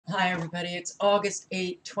Hi everybody, it's August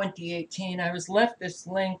 8, 2018. I was left this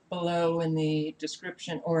link below in the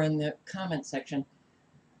description or in the comment section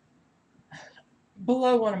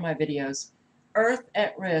below one of my videos. Earth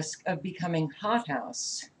at risk of becoming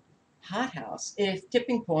hothouse. Hothouse if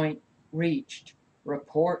tipping point reached.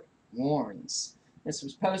 Report warns. This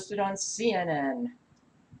was posted on CNN,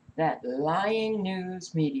 that lying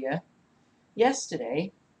news media,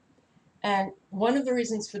 yesterday. And one of the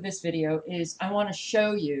reasons for this video is I want to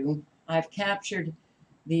show you, I've captured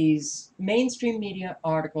these mainstream media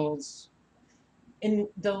articles in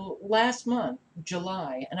the last month,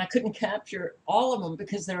 July, and I couldn't capture all of them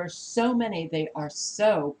because there are so many. They are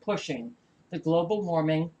so pushing the global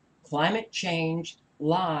warming, climate change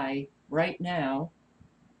lie right now,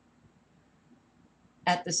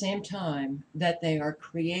 at the same time that they are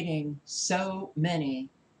creating so many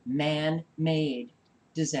man-made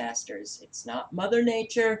disasters. It's not Mother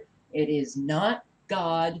Nature, it is not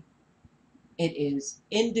God, it is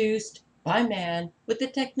induced by man with the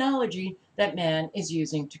technology that man is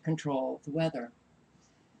using to control the weather.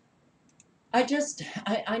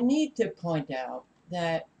 I need to point out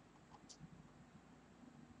that,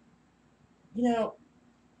 you know,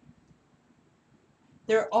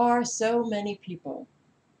 there are so many people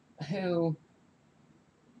who,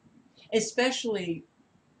 especially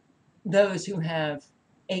those who have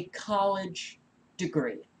a college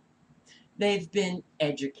degree, they've been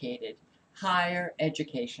educated, higher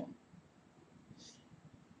education.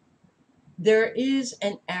 There is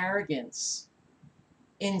an arrogance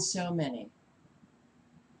in so many.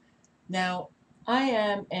 Now, I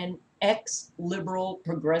am an ex-liberal,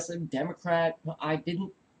 progressive Democrat. I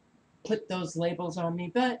didn't put those labels on me,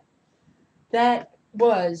 but that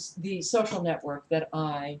was the social network that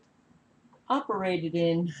I operated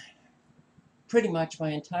in pretty much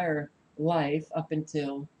my entire life up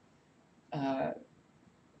until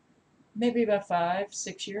maybe about 5,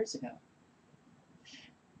 6 years ago.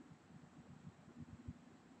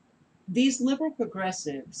 These liberal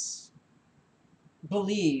progressives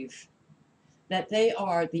believe that they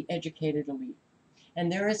are the educated elite. And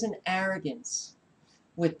there is an arrogance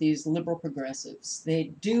with these liberal progressives.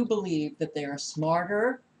 They do believe that they are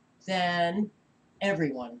smarter than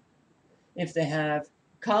everyone. If they have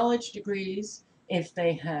college degrees, if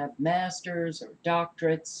they have masters or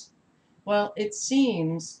doctorates, well, it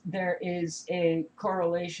seems there is a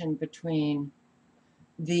correlation between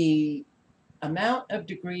the amount of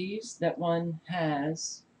degrees that one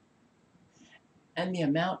has and the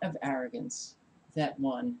amount of arrogance that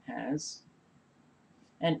one has.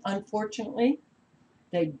 And unfortunately,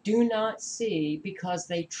 they do not see, because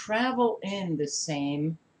they travel in the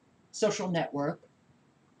same social network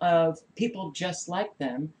of people just like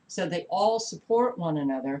them, so they all support one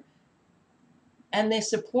another, and they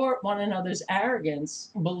support one another's arrogance,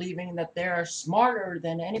 believing that they're smarter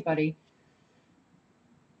than anybody.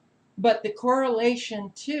 But the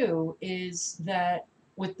correlation, too, is that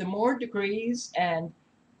with the more degrees and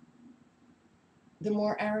the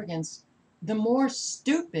more arrogance, the more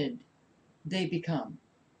stupid they become,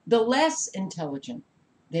 the less intelligent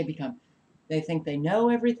they become. They think they know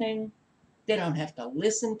everything. They don't have to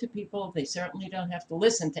listen to people. They certainly don't have to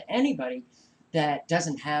listen to anybody that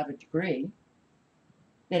doesn't have a degree.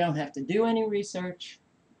 They don't have to do any research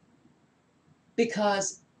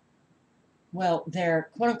because, well, they're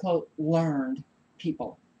quote unquote learned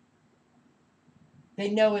people. They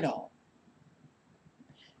know it all.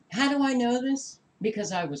 How do I know this?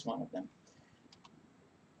 Because I was one of them.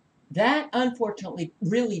 That, unfortunately,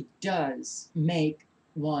 really does make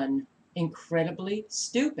one incredibly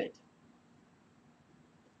stupid.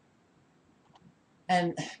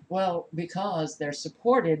 And, well, because they're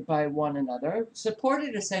supported by one another,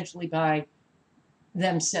 supported essentially by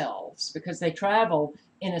themselves, because they travel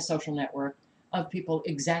in a social network of people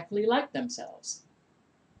exactly like themselves.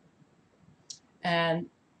 And,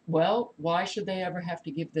 well, why should they ever have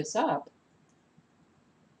to give this up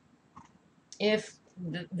if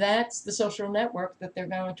that's the social network that they're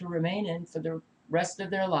going to remain in for the rest of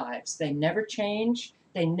their lives? They never change,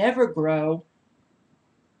 they never grow,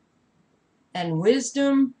 and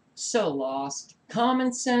wisdom, so lost.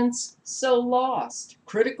 Common sense, so lost.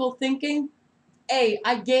 Critical thinking, hey,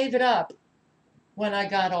 I gave it up when I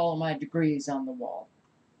got all my degrees on the wall.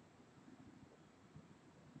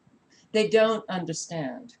 They don't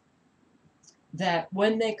understand that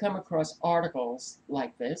when they come across articles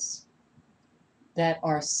like this that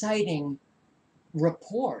are citing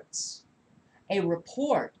reports, a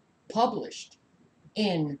report published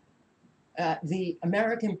in the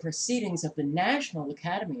American Proceedings of the National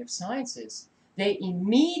Academy of Sciences, they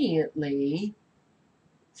immediately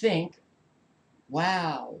think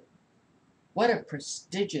Wow, what a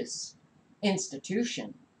prestigious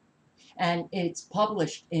institution. And it's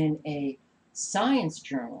published in a science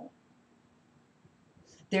journal.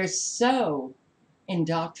 They're so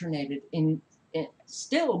indoctrinated in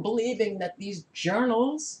still believing that these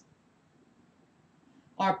journals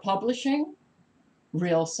are publishing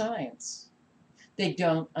real science. They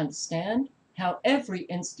don't understand how every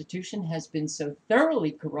institution has been so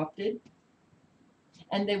thoroughly corrupted,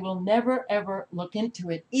 and they will never ever look into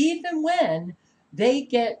it, even when they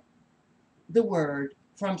get the word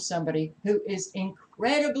from somebody who is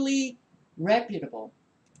incredibly reputable,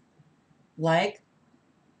 like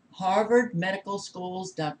Harvard Medical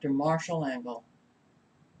School's Dr. Marshall Angel,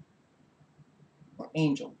 or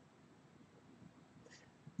Angel,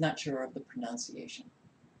 not sure of the pronunciation.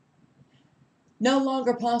 No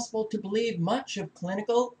longer possible to believe much of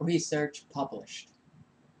clinical research published.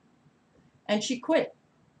 And she quit.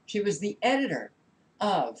 She was the editor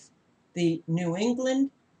of the New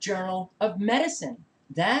England Journal of Medicine,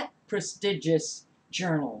 that prestigious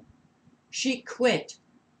journal. She quit.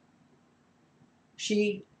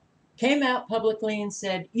 She came out publicly and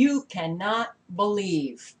said, "You cannot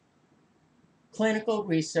believe clinical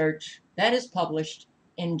research that is published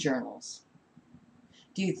in journals."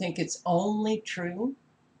 Do you think it's only true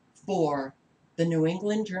for the New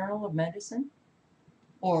England Journal of Medicine?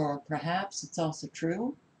 Or perhaps it's also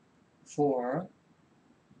true for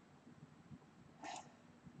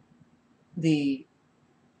the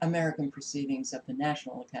American Proceedings of the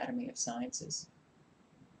National Academy of Sciences?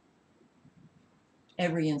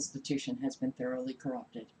 Every institution has been thoroughly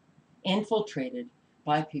corrupted, infiltrated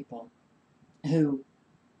by people who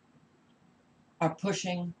are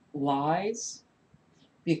pushing lies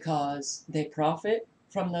because they profit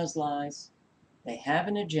from those lies. They have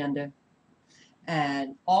an agenda,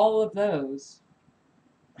 and all of those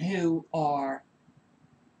who are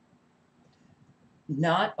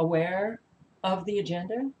not aware of the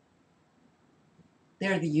agenda,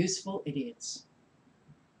 they're the useful idiots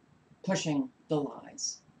pushing the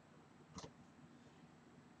lies.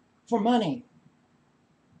 For money,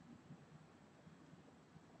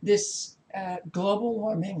 this global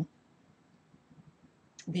warming,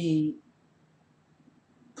 the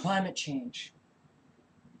climate change,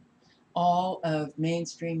 all of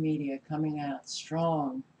mainstream media coming out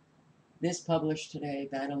strong. This published today,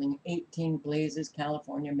 battling 18 blazes.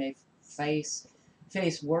 California may face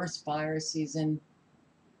worst fire season.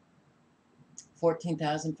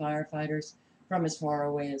 14,000 firefighters from as far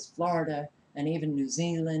away as Florida and even New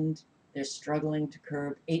Zealand. They're struggling to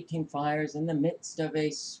curb 18 fires in the midst of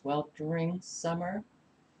a sweltering summer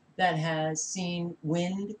that has seen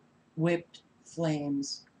wind-whipped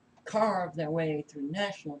flames carve their way through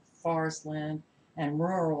national forest land and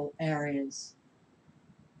rural areas,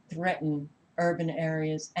 threaten urban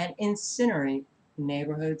areas, and incinerate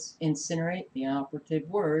neighborhoods. Incinerate, the operative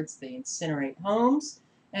words. They incinerate homes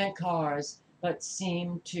and cars, but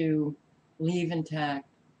seem to leave intact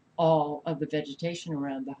all of the vegetation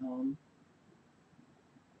around the home.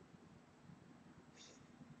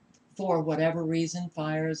 For whatever reason,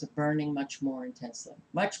 fires are burning much more intensely,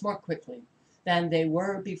 much more quickly than they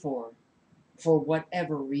were before. For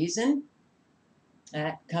whatever reason,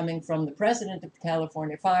 coming from the president of the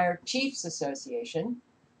California Fire Chiefs Association,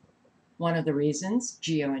 one of the reasons,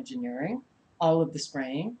 geoengineering, all of the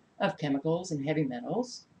spraying of chemicals and heavy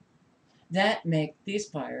metals that make these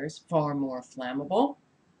fires far more flammable.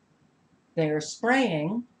 They are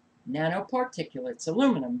spraying nanoparticulates,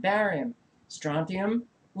 aluminum, barium, strontium,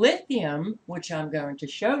 lithium, which I'm going to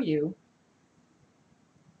show you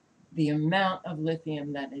the amount of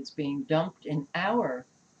lithium that is being dumped in our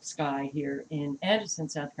sky here in Anderson,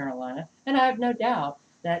 South Carolina. And I have no doubt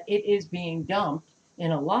that it is being dumped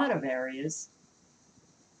in a lot of areas,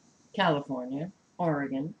 California,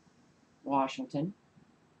 Oregon, Washington.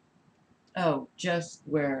 Oh, just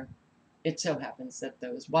where it so happens that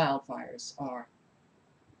those wildfires are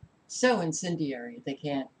so incendiary they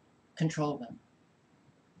can't control them.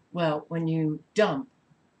 Well, when you dump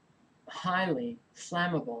highly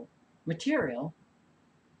flammable material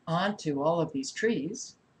onto all of these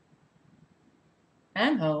trees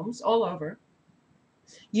and homes all over,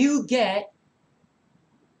 you get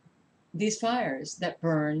these fires that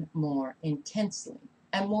burn more intensely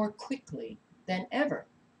and more quickly than ever.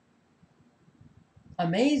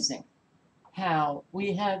 Amazing how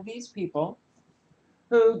we have these people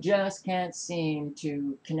who just can't seem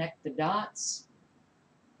to connect the dots.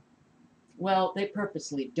 Well, they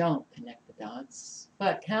purposely don't connect the dots,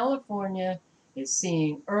 but California is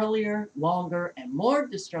seeing earlier, longer, and more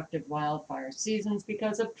destructive wildfire seasons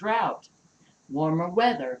because of drought. warmer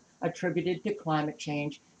weather attributed to climate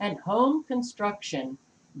change, and home construction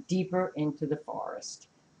deeper into the forest.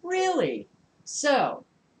 Really? So,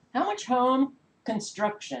 how much home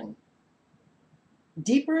construction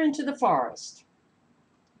deeper into the forest?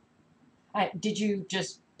 Did you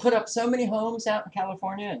just put up so many homes out in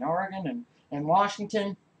California and Oregon and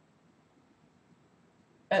Washington,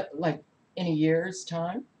 like in a year's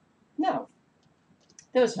time? No.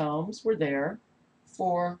 Those homes were there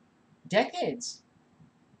for decades.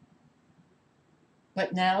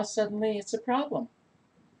 But now suddenly it's a problem.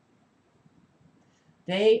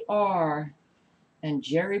 They are, and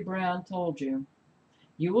Jerry Brown told you,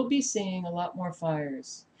 you will be seeing a lot more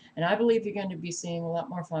fires. And I believe you're going to be seeing a lot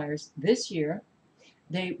more fires this year.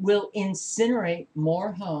 They will incinerate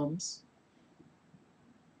more homes.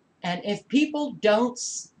 And if people don't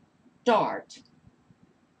start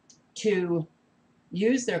to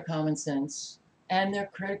use their common sense and their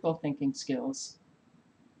critical thinking skills,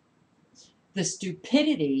 the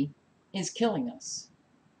stupidity is killing us.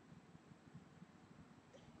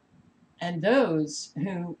 And those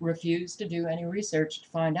who refuse to do any research to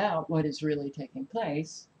find out what is really taking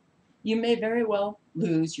place, you may very well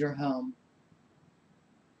lose your home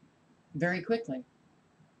very quickly.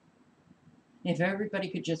 If everybody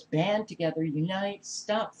could just band together, unite,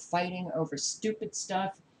 stop fighting over stupid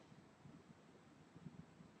stuff,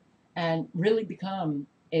 and really become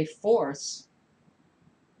a force,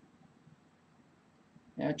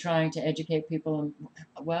 trying to educate people,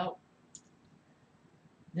 well,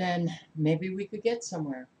 then maybe we could get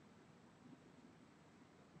somewhere.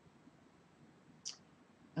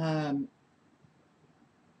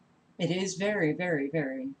 It is very, very,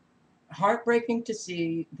 very heartbreaking to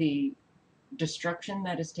see the destruction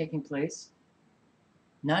that is taking place,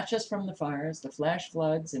 not just from the fires, the flash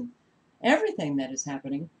floods, and everything that is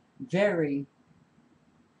happening. Very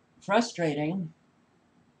frustrating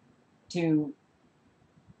to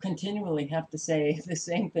continually have to say the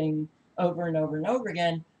same thing over and over and over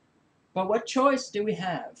again. But what choice do we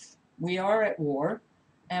have? We are at war,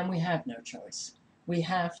 and we have no choice. We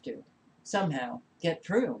have to somehow get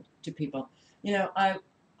through to people.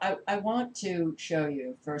 I want to show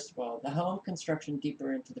you, first of all, the home construction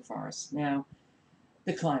deeper into the forest. Now,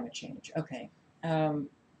 the climate change. Okay.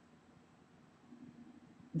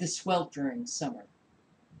 The sweltering summer.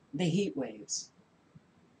 The heat waves.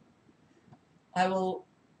 I will,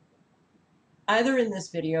 either in this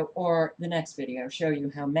video or the next video, show you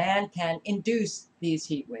how man can induce these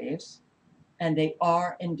heat waves, and they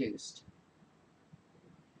are induced.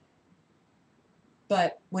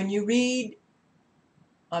 But when you read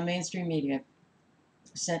on mainstream media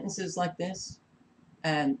sentences like this,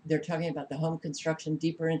 and they're talking about the home construction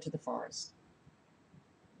deeper into the forest,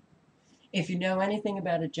 if you know anything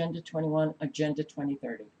about Agenda 21, Agenda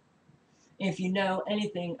 2030, if you know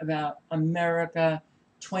anything about America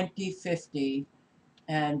 2050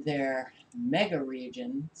 and their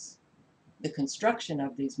megaregions, the construction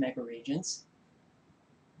of these megaregions,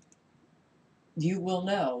 you will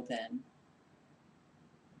know then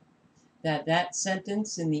that that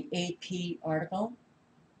sentence in the AP article,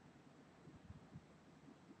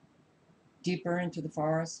 deeper into the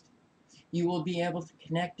forest, you will be able to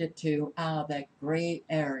connect it to that gray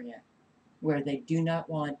area where they do not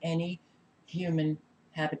want any human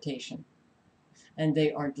habitation. And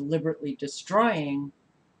they are deliberately destroying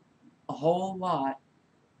a whole lot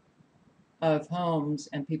of homes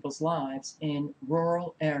and people's lives in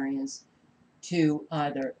rural areas to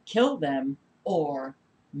either kill them or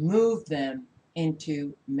move them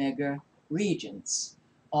into mega regions.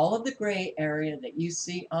 All of the gray area that you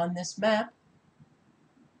see on this map,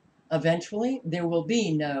 eventually there will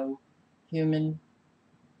be no human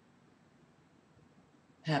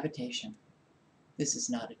habitation. This is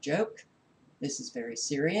not a joke. This is very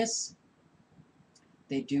serious.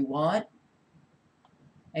 They do want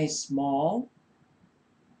a small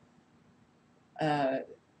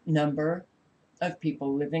number of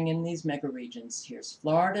people living in these megaregions. Here's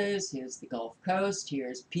Florida's, here's the Gulf Coast,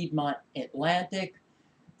 here's Piedmont Atlantic,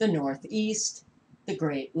 the Northeast, the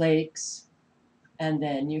Great Lakes, and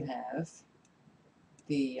then you have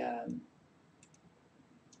the,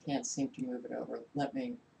 can't seem to move it over. Let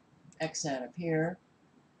me X out of here,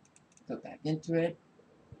 go back into it.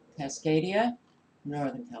 Cascadia,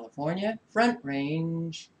 Northern California, Front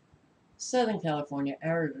Range, Southern California,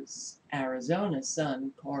 Arizona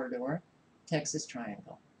Sun Corridor, Texas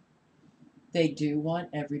Triangle. They do want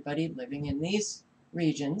everybody living in these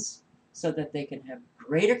regions so that they can have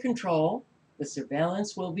greater control. The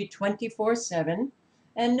surveillance will be 24/7.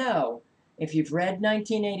 And no, if you've read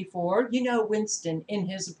 1984, you know Winston in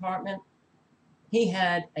his apartment He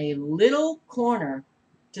had a little corner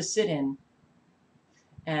to sit in,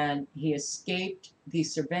 and he escaped the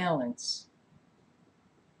surveillance,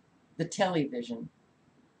 the television,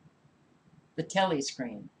 the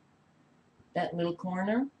telescreen. That little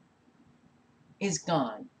corner is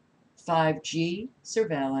gone. 5G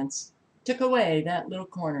surveillance took away that little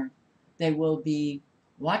corner. They will be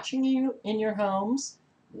watching you in your homes,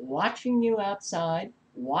 watching you outside,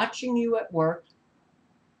 watching you at work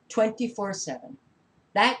 24/7.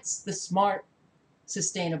 That's the smart,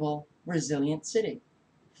 sustainable, resilient city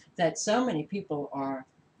that so many people are,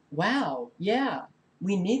 wow, yeah,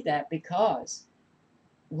 we need that because,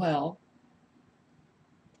 well,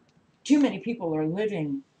 too many people are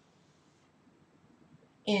living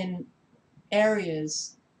in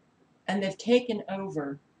areas and they've taken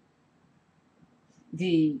over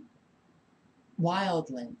the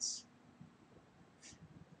wildlands.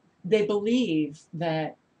 They believe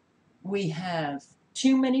that we have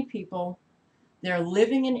too many people. They're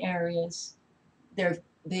living in areas.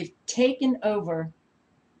 They've taken over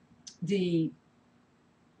the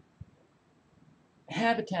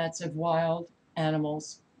habitats of wild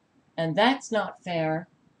animals, and that's not fair.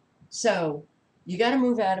 So you got to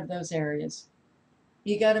move out of those areas.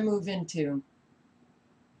 You got to move into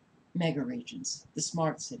megaregions, the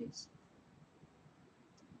smart cities.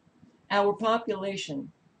 Our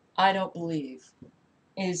population, I don't believe,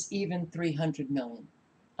 is even 300 million.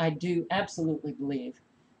 I do absolutely believe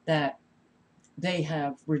that they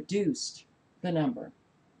have reduced the number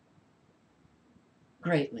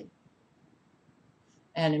greatly.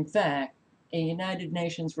 And in fact, a United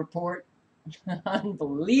Nations report,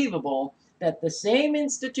 unbelievable that the same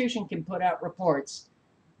institution can put out reports.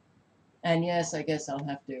 And yes, uh,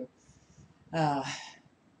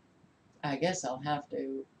 I guess I'll have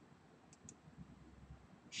to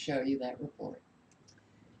show you that report.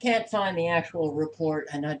 Can't find the actual report,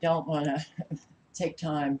 and I don't want to take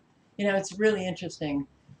time. You know, it's really interesting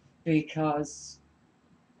because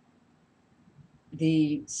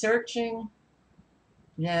the searching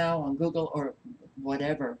now on Google or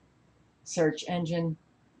whatever search engine,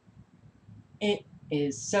 it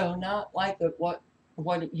is so not like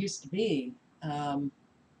what it used to be. Um,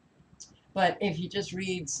 but if you just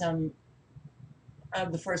read some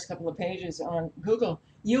of the first couple of pages on Google,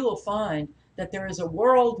 you will find that there is a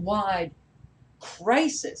worldwide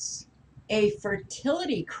crisis, a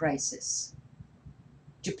fertility crisis.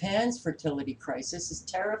 Japan's fertility crisis is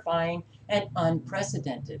terrifying and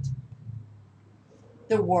unprecedented.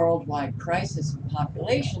 The worldwide crisis of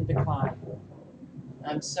population decline.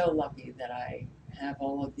 I'm so lucky that I have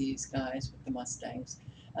all of these guys with the Mustangs.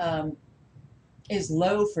 Um, is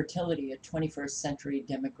low fertility a 21st century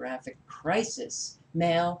demographic crisis?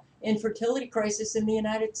 Male infertility crisis in the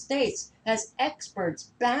United States has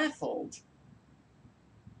experts baffled.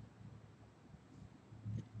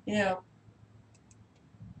 You know,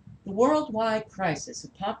 the worldwide crisis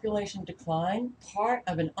of population decline, part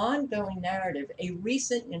of an ongoing narrative. A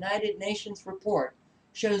recent United Nations report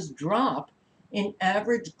shows drop in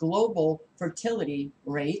average global fertility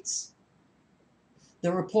rates.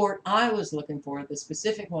 The report I was looking for, the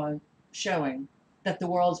specific one, showing that the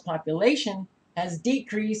world's population has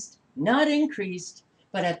decreased, not increased,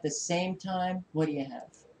 but at the same time, what do you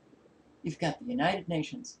have? You've got the United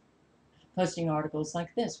Nations posting articles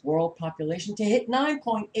like this: world population to hit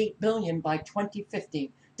 9.8 billion by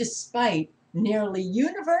 2050, despite nearly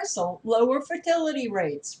universal lower fertility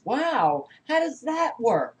rates. Wow, how does that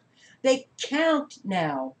work? They count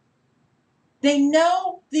now. They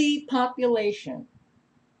know the population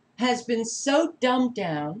has been so dumbed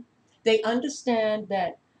down. They understand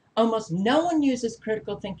that almost no one uses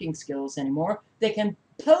critical thinking skills anymore. They can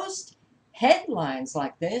post headlines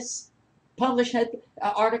like this, publish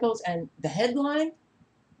articles, and the headline,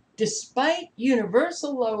 despite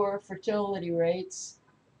universal lower fertility rates,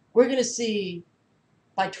 we're going to see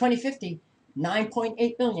by 2050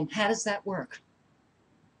 9.8 billion. How does that work?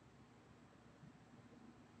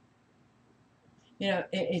 You know,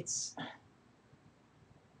 it's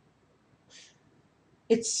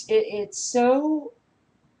so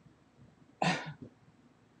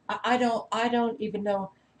I don't even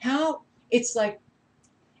know how. It's like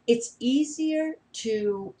it's easier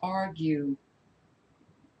to argue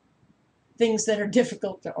things that are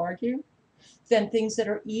difficult to argue than things that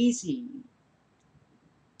are easy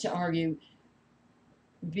to argue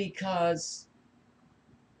because,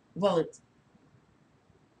 well,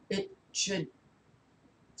 it should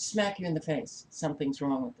smack you in the face. Something's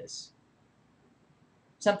wrong with this.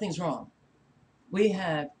 Something's wrong. We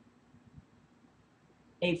have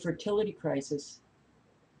a fertility crisis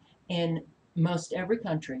in most every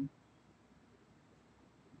country.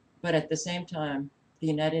 But at the same time, the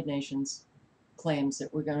United Nations claims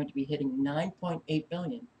that we're going to be hitting 9.8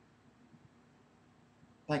 billion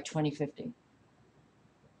by 2050.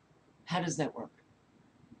 How does that work?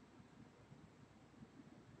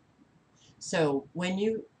 So when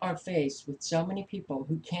you are faced with so many people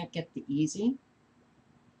who can't get the easy,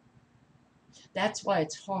 that's why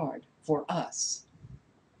it's hard for us.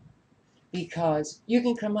 Because you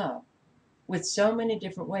can come up with so many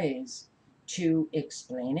different ways to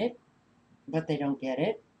explain it, but they don't get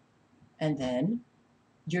it. And then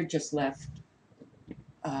you're just left,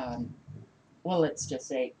 well, let's just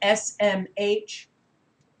say SMH,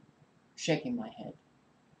 shaking my head.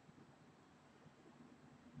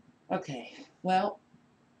 Okay, well,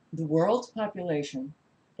 the world's population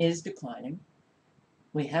is declining.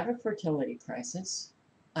 We have a fertility crisis.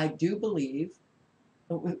 I do believe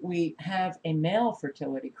we have a male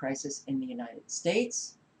fertility crisis in the United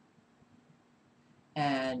States.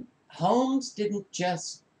 And homes didn't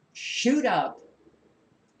just shoot up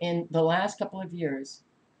in the last couple of years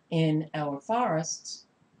in our forests.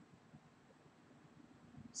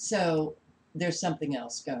 So there's something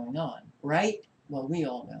else going on, right? Well, we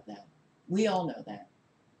all know that. We all know that.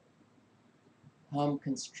 Home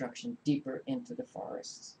construction deeper into the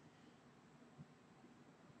forests.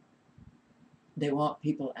 They want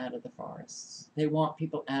people out of the forests. They want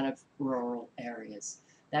people out of rural areas.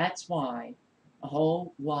 That's why a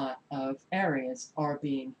whole lot of areas are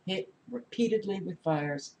being hit repeatedly with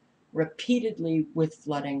fires, repeatedly with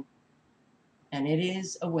flooding, and it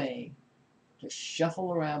is a way to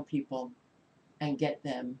shuffle around people and get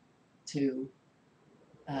them to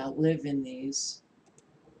live in these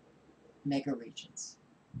megaregions.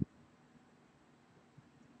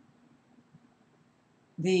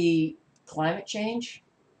 The climate change,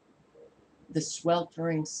 the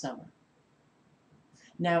sweltering summer.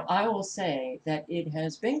 Now, I will say that it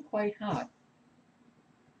has been quite hot,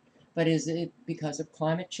 but is it because of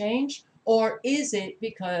climate change, or is it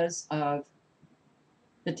because of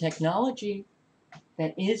the technology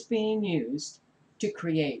that is being used to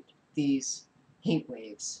create these heat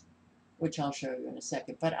waves, which I'll show you in a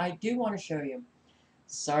second. But I do want to show you,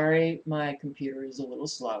 sorry, my computer is a little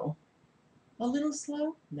slow. A little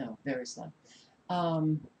slow? No, very slow. I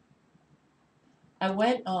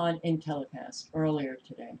went on in telecast earlier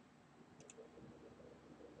today.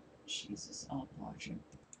 Jesus, I'll pause you.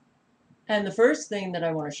 And the first thing that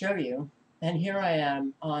I want to show you, and here I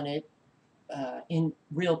am on it in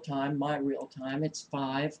real time, my real time, it's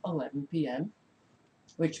 5:11 p.m.,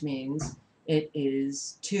 which means it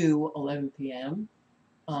is 2:11 p.m.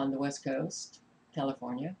 on the West Coast,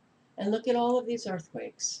 California. And look at all of these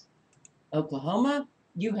earthquakes. Oklahoma,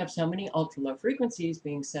 you have so many ultra-low frequencies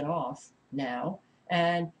being set off now,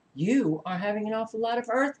 and you are having an awful lot of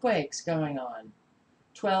earthquakes going on.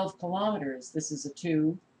 12 kilometers, this is a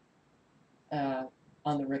 2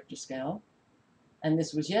 on the Richter scale. And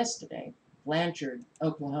this was yesterday, Blanchard,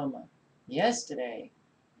 Oklahoma. Yesterday,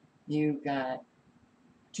 you got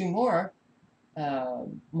 2 more,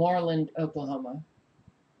 Moreland, Oklahoma,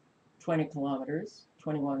 20 kilometers,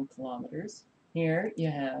 21 kilometers. Here you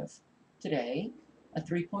have today a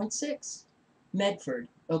 3.6, Medford,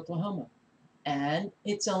 Oklahoma, and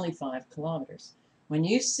it's only 5 kilometers. When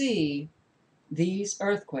you see these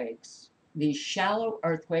earthquakes, these shallow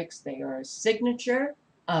earthquakes, they are a signature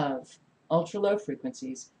of ultra-low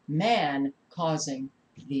frequencies, man causing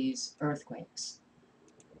these earthquakes.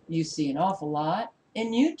 You see an awful lot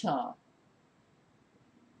in Utah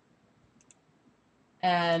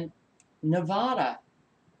and Nevada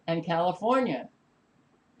and California,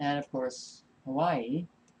 and of course Hawaii.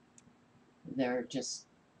 They're just,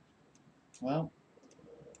 well,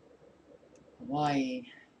 Hawaii.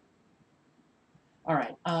 All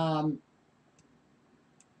right.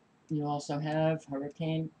 You also have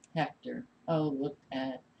Hurricane Hector. Oh, look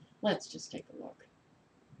at, let's just take a look.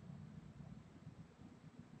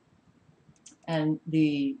 And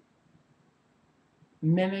the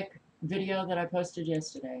mimic video that I posted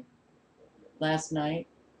yesterday, last night,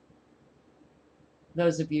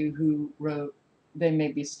 those of you who wrote they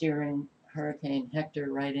may be steering Hurricane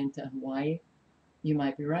Hector right into Hawaii, you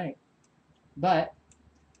might be right. But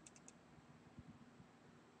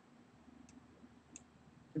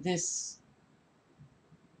this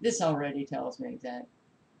already tells me that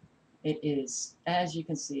it is, as you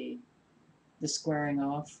can see, the squaring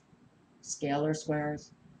off, scalar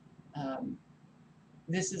squares.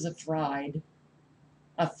 This is a fried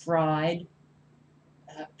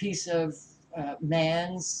piece of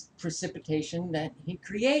man's precipitation that he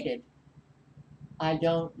created. I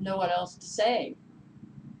don't know what else to say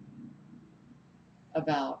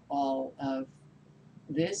about all of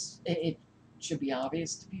it should be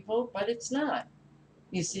obvious to people, but it's not.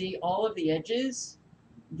 You see all of the edges,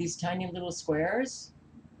 these tiny little squares?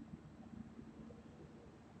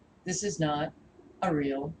 This is not a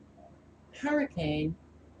real hurricane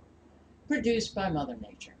produced by Mother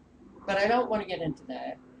Nature. But I don't want to get into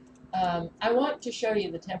that. I want to show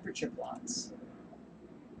you the temperature plots.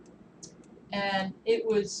 And it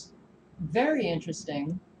was very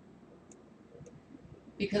interesting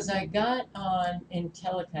because I got on in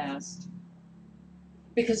telecast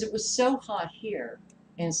because it was so hot here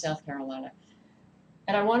in South Carolina.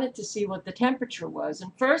 And I wanted to see what the temperature was.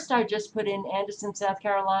 And first I just put in Anderson, South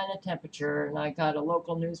Carolina temperature, and I got a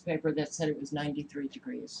local newspaper that said it was 93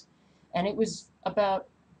 degrees. And it was about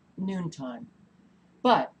noontime.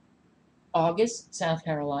 But August, South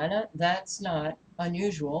Carolina, that's not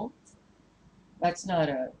unusual. That's not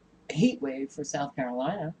a heat wave for South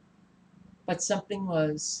Carolina. But something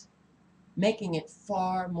was making it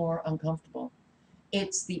far more uncomfortable.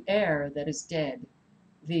 It's the air that is dead,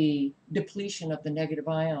 the depletion of the negative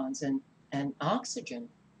ions and oxygen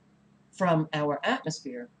from our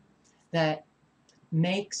atmosphere that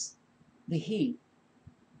makes the heat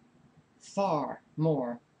far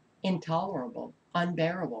more intolerable,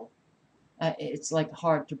 unbearable. It's like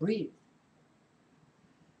hard to breathe.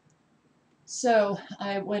 So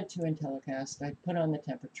I went to Intellicast, I put on the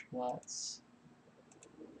temperature plots,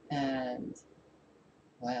 and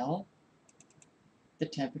well, the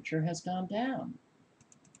temperature has gone down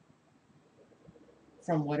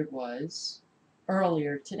from what it was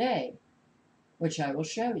earlier today, which I will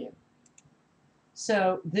show you.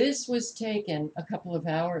 So this was taken a couple of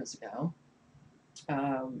hours ago.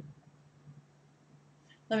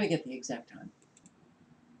 Let me get the exact time.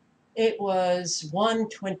 It was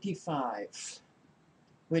 1:25,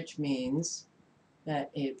 which means that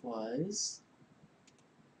it was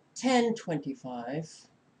 10:25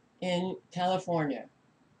 in California.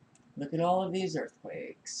 Look at all of these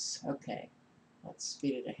earthquakes. Okay, let's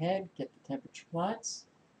speed it ahead, get the temperature plots,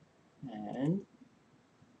 and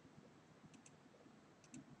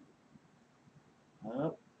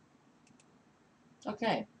oh,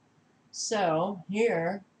 okay. So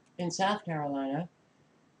here in South Carolina,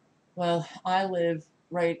 well, I live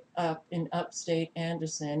right up in upstate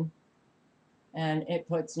Anderson, and it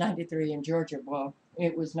puts 93 in Georgia. Well,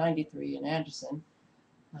 it was 93 in Anderson.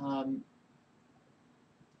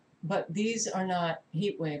 But these are not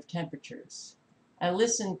heat wave temperatures. I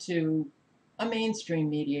listened to a mainstream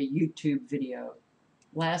media YouTube video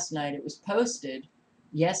last night. It was posted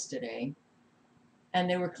yesterday, and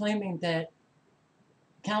they were claiming that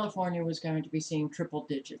California was going to be seeing triple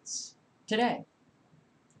digits today.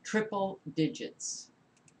 Triple digits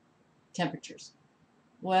temperatures.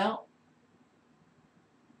 Well,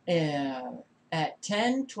 at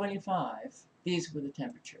 10:25, these were the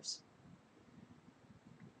temperatures.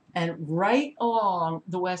 And right along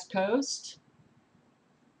the West Coast,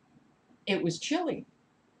 it was chilly.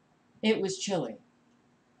 It was chilly.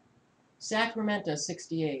 Sacramento,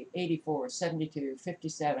 68, 84, 72,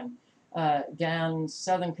 57. Down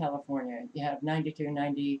Southern California, you have 92,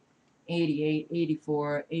 90, 88,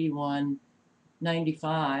 84, 81,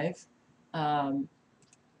 95.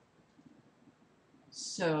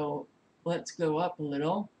 So let's go up a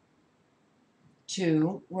little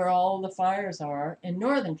to where all the fires are in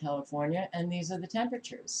Northern California, and these are the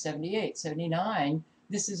temperatures, 78, 79.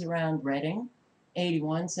 This is around Redding,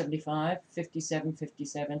 81, 75, 57,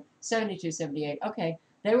 57, 72, 78. Okay,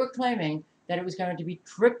 they were claiming that it was going to be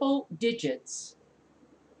triple digits,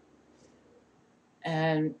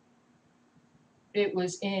 and it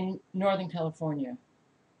was in Northern California,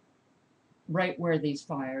 right where these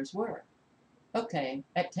fires were. Okay,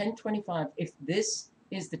 at 10:25, if this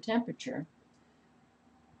is the temperature,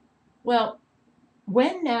 well,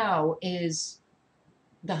 when now is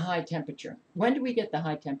the high temperature? When do we get the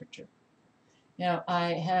high temperature? Now,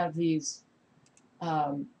 I have these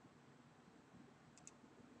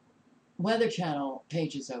Weather Channel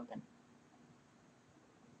pages open.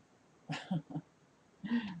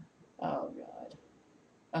 Oh, God.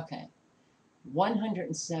 Okay.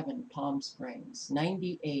 107 Palm Springs,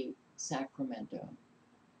 98 Sacramento.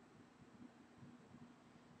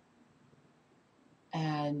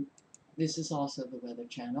 And this is also the Weather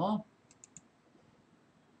Channel.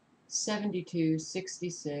 72,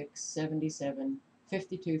 66, 77,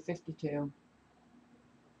 52, 52.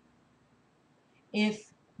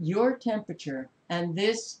 If your temperature, and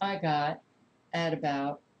this I got at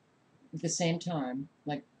about the same time,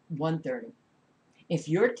 like 1:30, if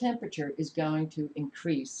your temperature is going to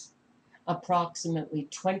increase approximately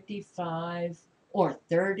 25 or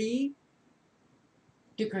 30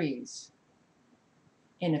 degrees,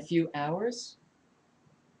 in a few hours,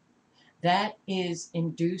 that is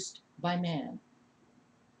induced by man.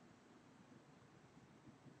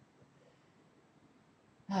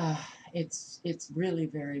 It's really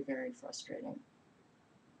very, very frustrating.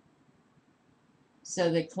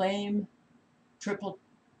 So they claim triple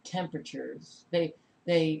temperatures. They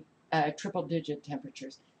triple digit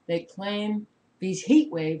temperatures. They claim these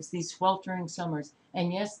heat waves, these sweltering summers,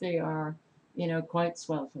 and yes, they are, quite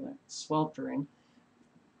sweltering.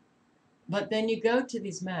 But then you go to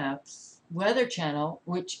these maps, Weather Channel,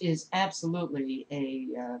 which is absolutely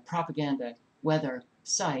a propaganda weather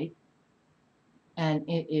site, and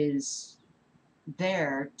it is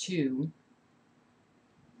there to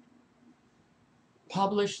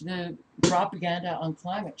publish the propaganda on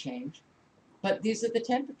climate change. But these are the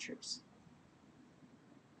temperatures.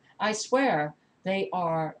 I swear they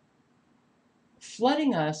are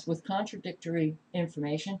flooding us with contradictory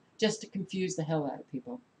information just to confuse the hell out of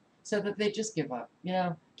people so that they just give up.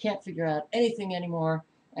 Can't figure out anything anymore,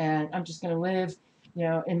 and I'm just going to live,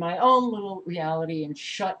 in my own little reality and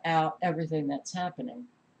shut out everything that's happening.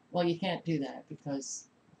 Well, you can't do that because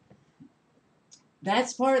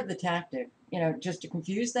that's part of the tactic, just to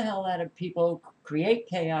confuse the hell out of people, create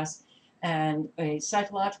chaos, and a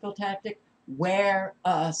psychological tactic, wear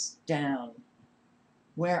us down.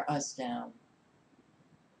 Wear us down.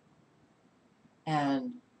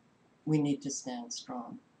 And we need to stand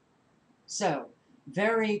strong. So,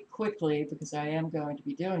 very quickly, because I am going to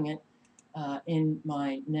be doing it in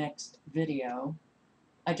my next video,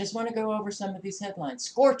 I just want to go over some of these headlines.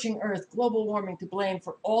 Scorching Earth, global warming to blame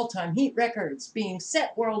for all-time heat records being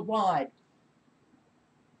set worldwide.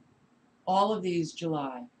 All of these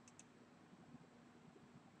July.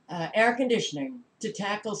 Air conditioning to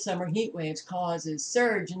tackle summer heat waves causes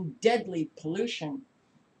surge in deadly pollution.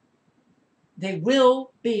 They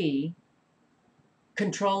will be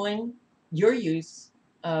controlling your use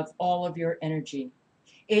of all of your energy.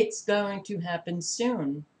 It's going to happen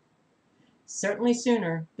soon, certainly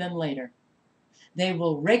sooner than later. They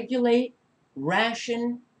will regulate,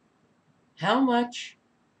 ration how much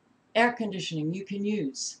air conditioning you can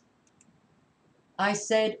use. I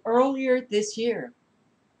said earlier this year,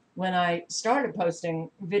 when I started posting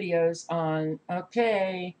videos on,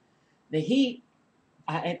 the heat,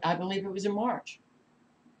 I believe it was in March.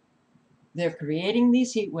 They're creating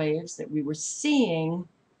these heat waves that we were seeing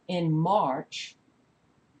in March,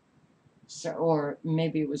 or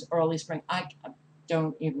maybe it was early spring. I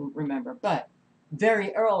don't even remember, but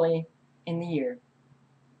very early in the year,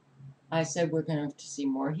 I said we're going to see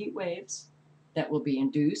more heat waves that will be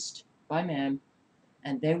induced by man,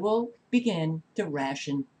 and they will begin to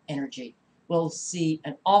ration energy. We'll see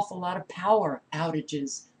an awful lot of power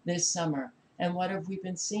outages this summer. And what have we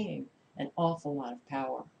been seeing? An awful lot of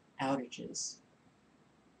power outages.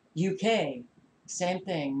 UK, same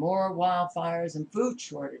thing, more wildfires and food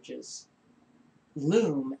shortages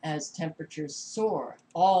loom as temperatures soar.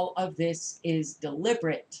 All of this is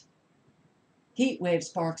deliberate. Heat wave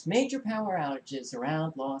sparks major power outages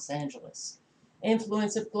around Los Angeles.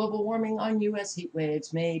 Influence of global warming on U.S. heat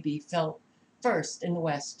waves may be felt first in the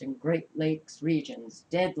West and Great Lakes regions.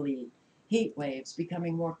 Deadly heat waves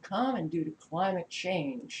becoming more common due to climate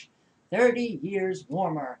change. 30 years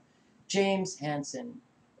warmer. James Hansen,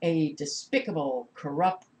 a despicable,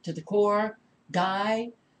 corrupt to the core guy,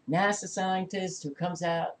 NASA scientist who comes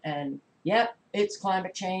out and, yep, it's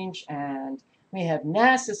climate change, and we have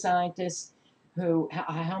NASA scientists who,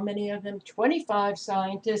 how many of them? 25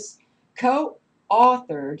 scientists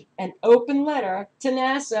co-authored an open letter to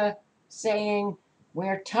NASA saying,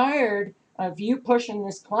 we're tired of you pushing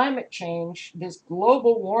this climate change, this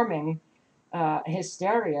global warming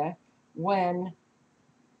hysteria, when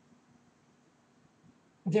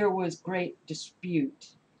there was great dispute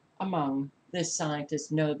among the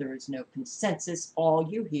scientists. No, there is no consensus. All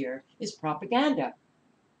you hear is propaganda.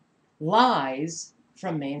 Lies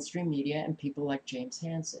from mainstream media and people like James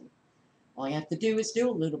Hansen. All you have to do is do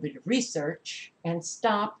a little bit of research and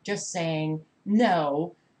stop just saying,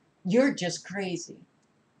 no, you're just crazy.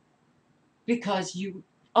 Because you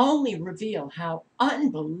only reveal how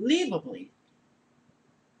unbelievably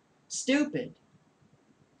stupid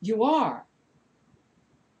you are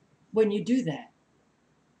when you do that.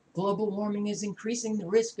 Global warming is increasing the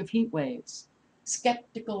risk of heat waves.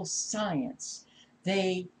 Skeptical science.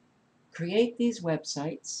 They create these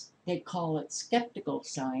websites. They call it skeptical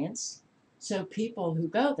science. So people who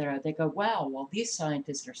go there, they go, wow, well, these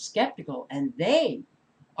scientists are skeptical and they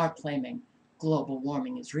are claiming global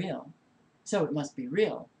warming is real. So it must be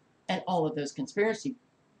real. And all of those conspiracy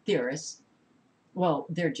theorists, well,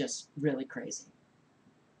 they're just really crazy.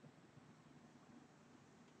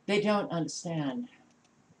 They don't understand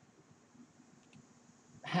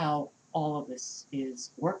how all of this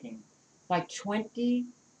is working. By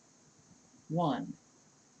 21,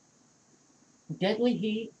 deadly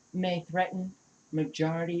heat may threaten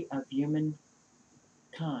majority of humankind.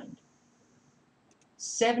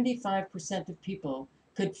 75% of people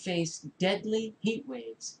could face deadly heat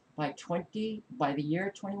waves by the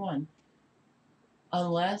year 21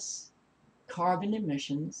 unless carbon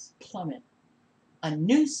emissions plummet. A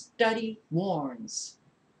new study warns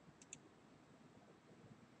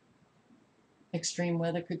extreme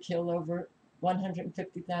weather could kill over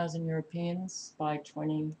 150,000 Europeans by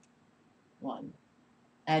 21.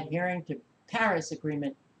 Adhering to Paris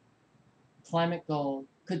Agreement climate goal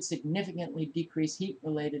could significantly decrease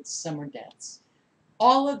heat-related summer deaths.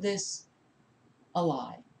 All of this a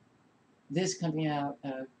lie. This coming out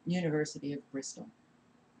of University of Bristol.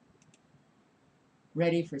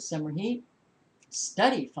 Ready for summer heat?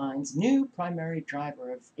 Study finds new primary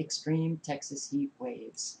driver of extreme Texas heat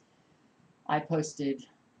waves. I posted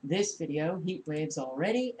this video, heat waves,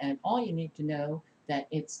 already, and all you need to know that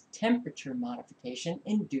it's temperature modification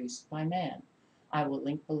induced by man. I will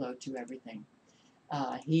link below to everything.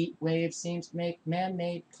 Heat wave seems to make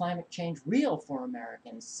man-made climate change real for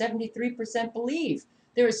Americans. 73% believe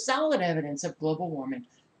there is solid evidence of global warming.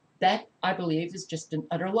 That, I believe, is just an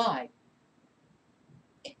utter lie.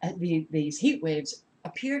 These heat waves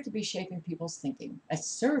appear to be shaping people's thinking, as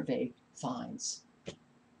survey finds.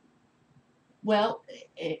 Well,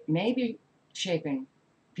 it may be shaping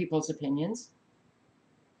people's opinions.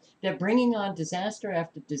 They're bringing on disaster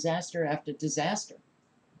after disaster after disaster.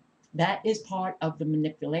 That is part of the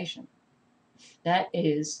manipulation. That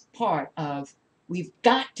is part of, we've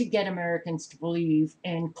got to get Americans to believe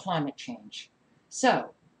in climate change.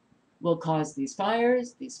 So, we'll cause these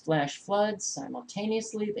fires, these flash floods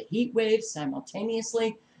simultaneously, the heat waves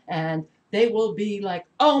simultaneously, and they will be like,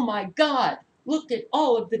 oh my God, look at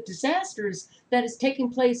all of the disasters that is taking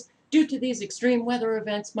place due to these extreme weather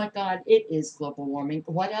events. My God, it is global warming.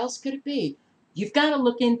 What else could it be? You've got to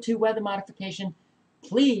look into weather modification.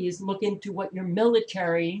 Please look into what your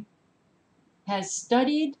military has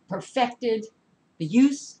studied, perfected, the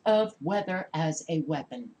use of weather as a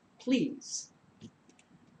weapon. Please.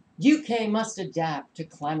 UK must adapt to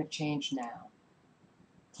climate change now.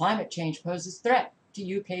 Climate change poses threat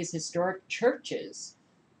to UK's historic churches.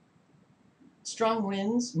 Strong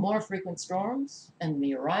winds, more frequent storms, and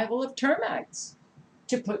the arrival of termites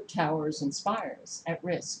to put towers and spires at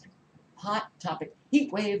risk. Hot topic.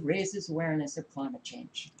 Heat wave raises awareness of climate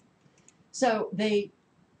change. So they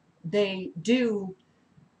do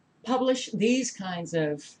publish these kinds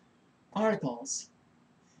of articles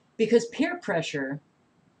because peer pressure,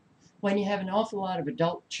 when you have an awful lot of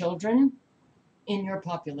adult children in your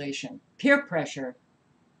population, peer pressure,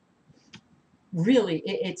 really,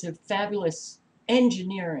 it's a fabulous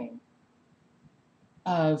engineering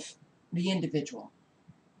of the individual.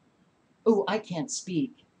 Oh, I can't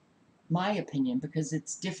speak my opinion because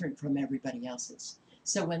it's different from everybody else's.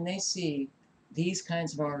 So when they see these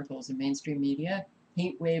kinds of articles in mainstream media,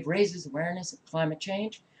 heat wave raises awareness of climate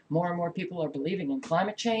change, more and more people are believing in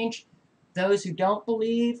climate change. Those who don't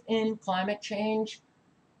believe in climate change,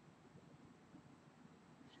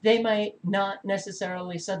 they might not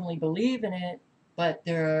necessarily suddenly believe in it, but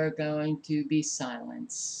they're going to be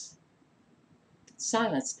silenced.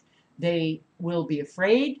 They will be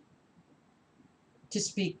afraid to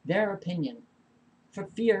speak their opinion for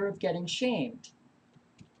fear of getting shamed.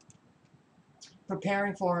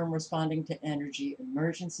 Preparing for and responding to energy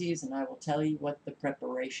emergencies, and I will tell you what the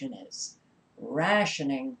preparation is.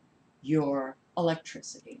 Rationing your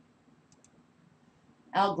electricity.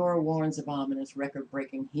 Al Gore warns of ominous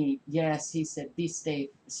record-breaking heat. Yes, he said be safe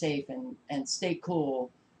and stay cool,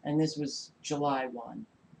 and this was July 1.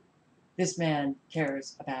 This man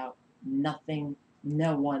cares about nothing,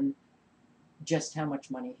 no one, just how much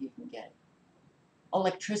money he can get.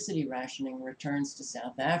 Electricity rationing returns to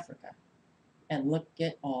South Africa. And look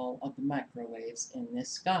at all of the microwaves in this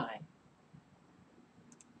sky.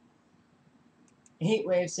 Heat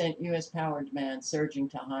waves sent U.S. power demand surging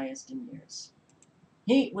to highest in years.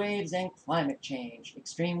 Heat waves and climate change.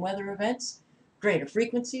 Extreme weather events, greater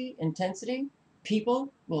frequency, intensity.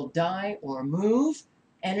 People will die or move.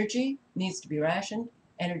 Energy needs to be rationed.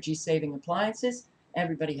 Energy-saving appliances.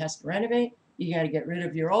 Everybody has to renovate. You got to get rid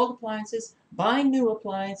of your old appliances, buy new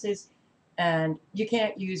appliances, and you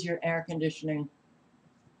can't use your air conditioning.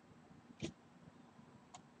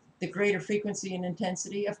 The greater frequency and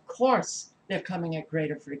intensity, of course, they're coming at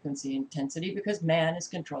greater frequency and intensity because man is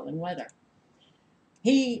controlling weather.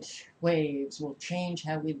 Heat waves will change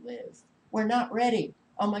how we live. We're not ready.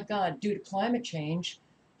 Oh my God, due to climate change,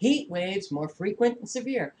 heat waves more frequent and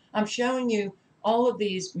severe. I'm showing you all of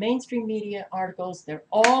these mainstream media articles. They're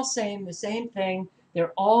all saying the same thing.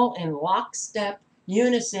 They're all in lockstep,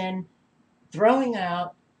 unison, throwing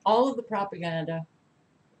out all of the propaganda.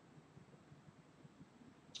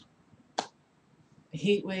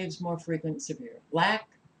 Heat waves more frequent and severe. Lack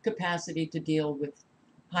capacity to deal with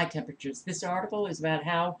high temperatures. This article is about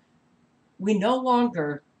how we no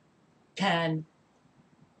longer can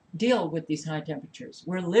deal with these high temperatures.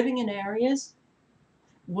 We're living in areas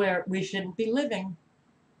where we shouldn't be living.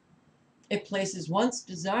 It places once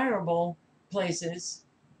desirable places,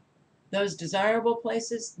 those desirable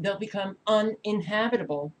places, they'll become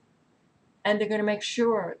uninhabitable. And they're going to make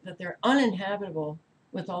sure that they're uninhabitable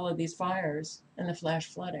with all of these fires and the flash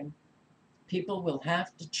flooding. People will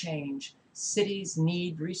have to change. Cities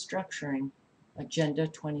need restructuring. Agenda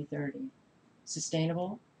 2030.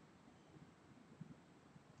 Sustainable,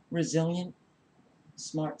 resilient,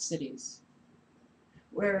 smart cities,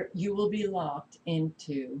 where you will be locked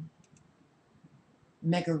into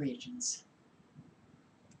megaregions.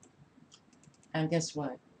 And guess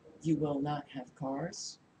what? You will not have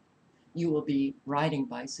cars. You will be riding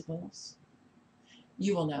bicycles.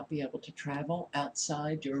 You will not be able to travel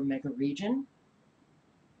outside your megaregion.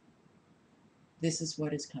 This is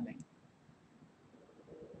what is coming.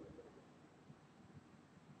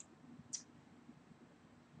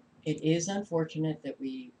 It is unfortunate that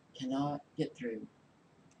we cannot get through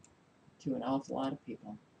to an awful lot of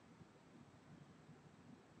people.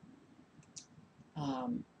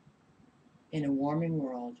 In a warming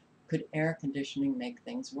world, could air conditioning make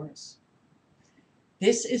things worse?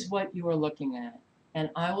 This is what you are looking at. And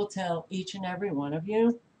I will tell each and every one of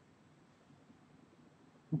you,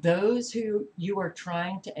 those who you are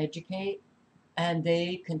trying to educate and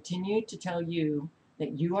they continue to tell you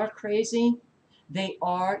that you are crazy, they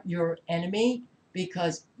are your enemy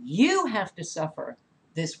because you have to suffer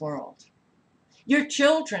this world. Your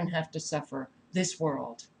children have to suffer this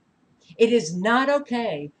world. It is not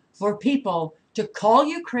okay for people to call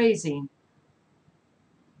you crazy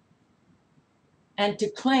and to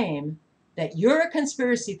claim that you're a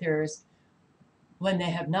conspiracy theorist when they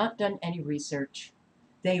have not done any research.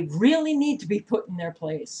 They really need to be put in their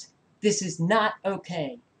place. This is not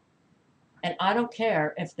okay. And I don't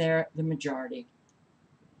care if they're the majority.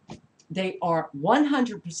 They are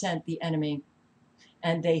 100% the enemy,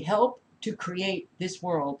 and they help to create this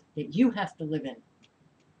world that you have to live in.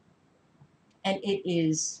 And it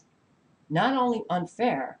is not only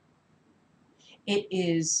unfair, it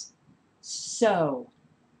is so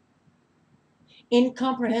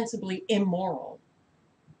incomprehensibly immoral.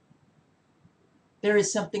 There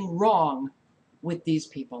is something wrong with these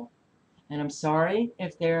people. And I'm sorry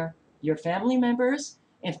if they're your family members,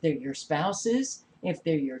 if they're your spouses, if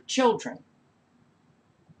they're your children.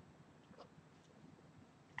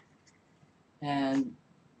 And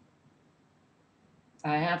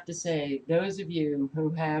I have to say, those of you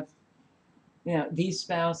who have, these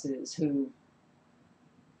spouses who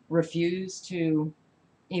refuse to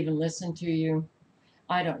even listen to you,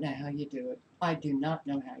 I don't know how you do it. I do not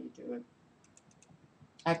know how you do it.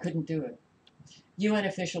 I couldn't do it. UN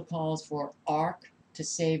official calls for ARC to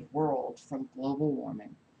save world from global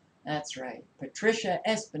warming. That's right. Patricia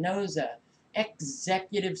Espinosa,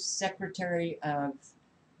 Executive Secretary of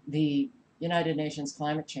the United Nations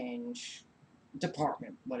Climate Change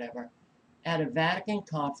Department, whatever, at a Vatican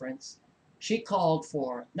conference, she called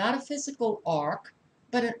for not a physical arc,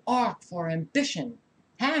 but an arc for ambition.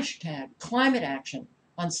 Hashtag climate action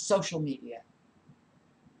on social media.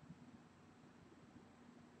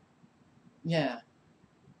 Yeah.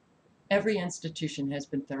 Every institution has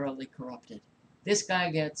been thoroughly corrupted. This guy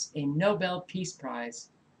gets a Nobel Peace Prize,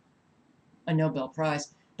 a Nobel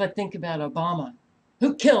Prize. But think about Obama,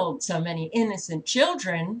 who killed so many innocent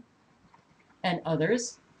children and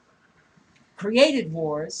others, created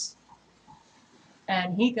wars,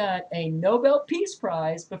 and he got a Nobel Peace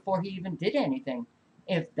Prize before he even did anything.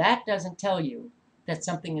 If that doesn't tell you that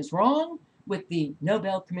something is wrong with the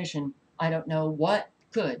Nobel Commission, I don't know what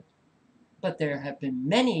could. But there have been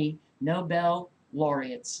many Nobel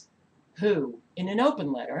laureates who, in an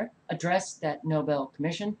open letter, addressed that Nobel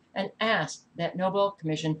Commission and asked that Nobel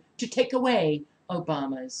Commission to take away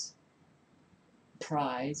Obama's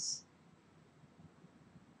prize.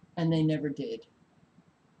 And they never did.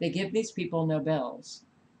 They give these people Nobels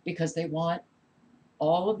because they want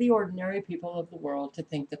all of the ordinary people of the world to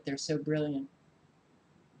think that they're so brilliant.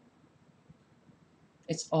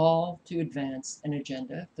 It's all to advance an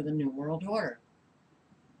agenda for the New World Order.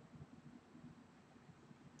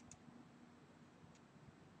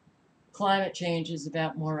 Climate change is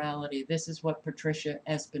about morality. This is what Patricia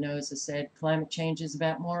Espinosa said. Climate change is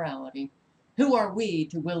about morality. Who are we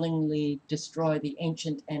to willingly destroy the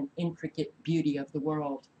ancient and intricate beauty of the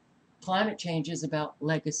world? Climate change is about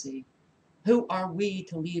legacy. Who are we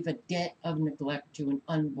to leave a debt of neglect to an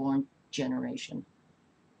unborn generation?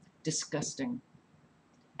 Disgusting,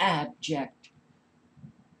 abject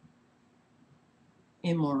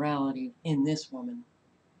immorality in this woman.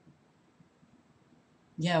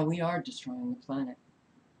 Yeah, we are destroying the planet.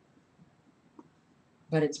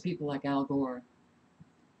 But it's people like Al Gore,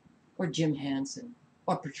 or Jim Hansen,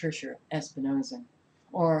 or Patricia Espinosa,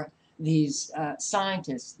 or these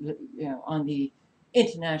scientists, on the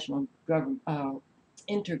international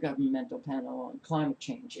intergovernmental panel on climate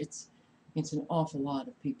change. It's an awful lot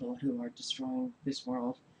of people who are destroying this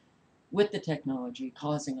world with the technology,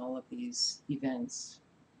 causing all of these events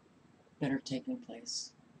that are taking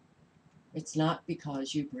place. It's not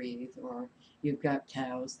because you breathe, or you've got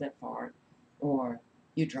cows that fart, or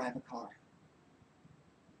you drive a car.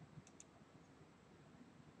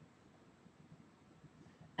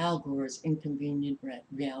 Al Gore's inconvenient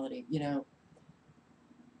reality.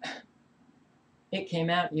 It came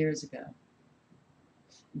out years ago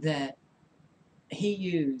that he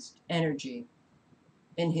used energy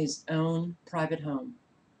in his own private home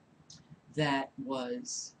that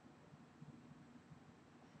was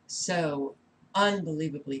so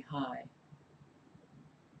unbelievably high.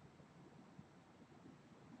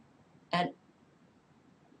 And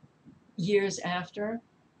years after,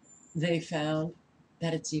 they found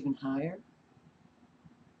that it's even higher.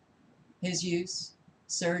 His use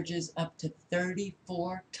surges up to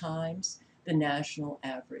 34 times the national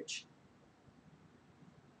average.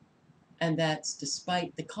 And that's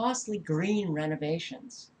despite the costly green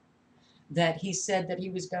renovations that he said that he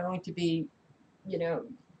was going to be,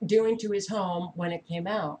 doing to his home when it came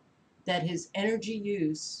out, that his energy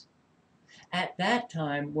use at that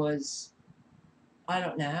time was, I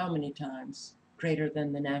don't know how many times greater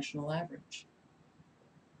than the national average.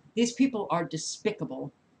 These people are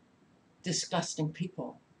despicable, disgusting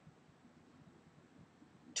people.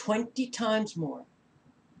 20 times more.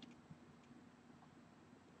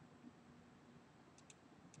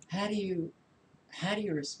 How do you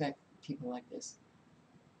respect people like this?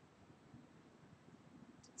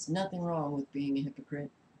 It's nothing wrong with being a hypocrite.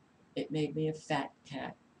 It made me a fat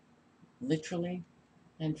cat, literally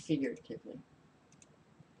and figuratively.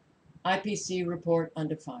 IPCC report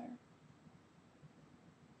under fire.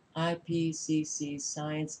 IPCC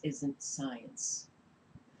science isn't science.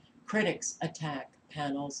 Critics attack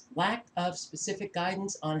panel's lack of specific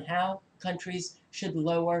guidance on how countries should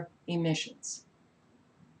lower emissions.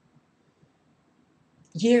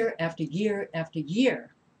 Year after year after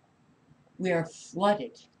year, we are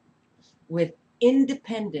flooded with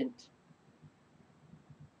independent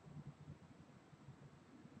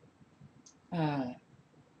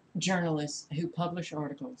journalists who publish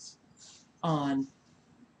articles on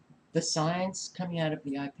the science coming out of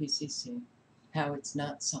the IPCC, how it's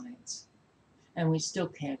not science. And we still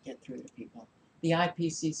can't get through to people. The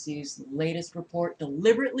IPCC's latest report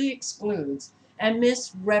deliberately excludes and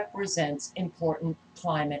misrepresents important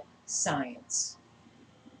climate science.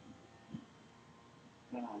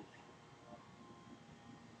 God.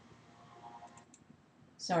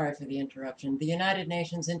 Sorry for the interruption. The United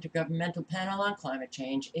Nations Intergovernmental Panel on Climate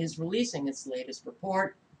Change is releasing its latest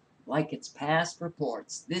report. Like its past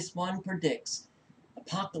reports, this one predicts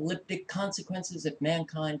apocalyptic consequences if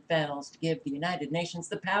mankind fails to give the United Nations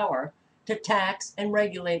the power to tax and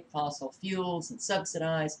regulate fossil fuels and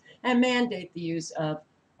subsidize and mandate the use of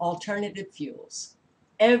alternative fuels.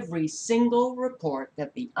 Every single report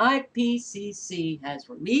that the IPCC has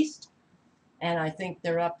released, and I think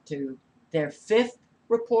they're up to their 5th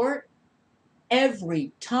report,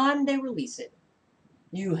 every time they release it,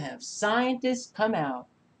 you have scientists come out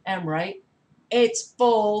and write, it's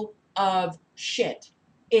full of shit.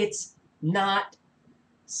 It's not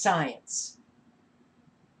science.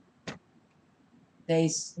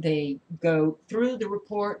 They go through the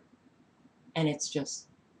report and it's just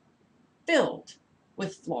filled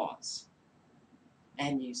with flaws.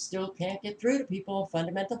 And you still can't get through to people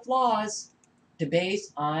fundamental flaws to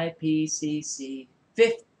base IPCC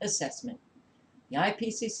 5th assessment. The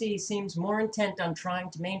IPCC seems more intent on trying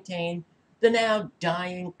to maintain the now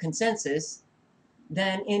dying consensus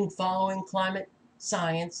than in following climate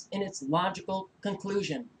science in its logical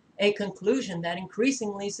conclusion, a conclusion that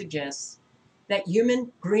increasingly suggests that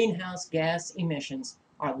human greenhouse gas emissions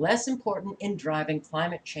are less important in driving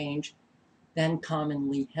climate change than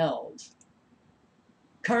commonly held.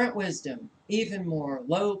 Current wisdom, even more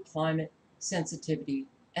low climate sensitivity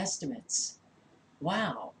estimates.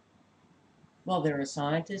 Wow. Well, there are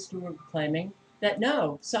scientists who are claiming that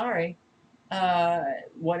no, sorry,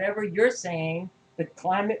 whatever you're saying, the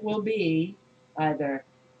climate will be either,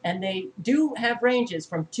 and they do have ranges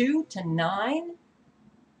from 2 to 9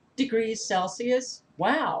 degrees Celsius.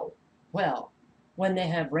 Wow. Well, when they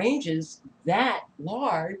have ranges that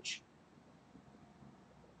large,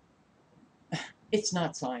 it's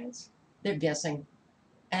not science. They're guessing.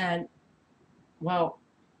 And well,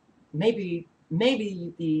 maybe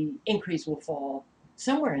the increase will fall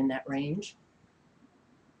somewhere in that range,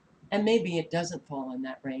 and maybe it doesn't fall in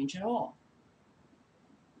that range at all,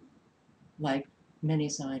 like many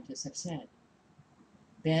scientists have said.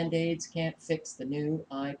 Band-aids can't fix the new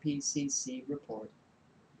IPCC report.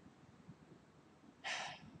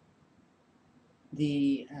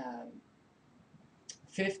 The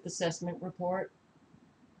fifth assessment report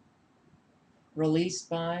released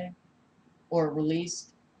by, or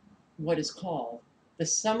released what is called the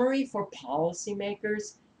Summary for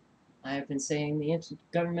Policymakers. I have been saying the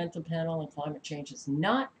Intergovernmental Panel on Climate Change is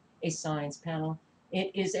not a science panel.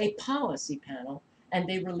 It is a policy panel, and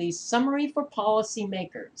they release Summary for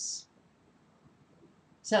Policymakers.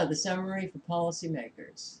 So the Summary for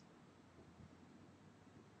Policymakers.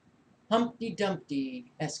 Humpty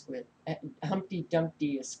Dumpty-esque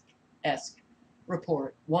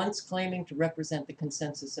report, once claiming to represent the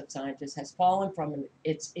consensus of scientists, has fallen from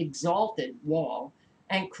its exalted wall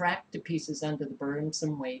and cracked to pieces under the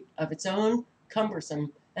burdensome weight of its own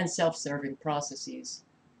cumbersome and self-serving processes.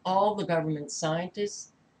 All the government's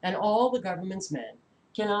scientists and all the government's men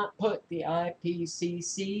cannot put the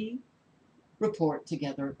IPCC report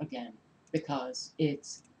together again because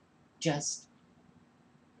it's just,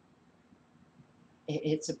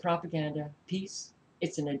 it's a propaganda piece,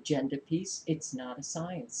 it's an agenda piece, it's not a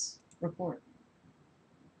science report.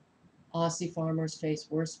 Aussie farmers face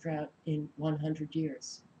worst drought in 100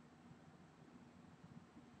 years.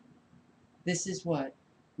 This is what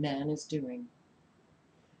man is doing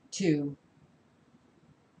to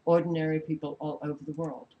ordinary people all over the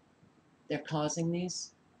world. They're causing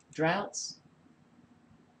these droughts.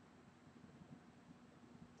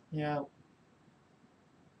 You know,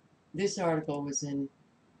 this article was in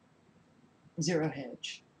Zero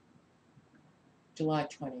Hedge, July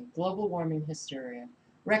 20. Global warming hysteria.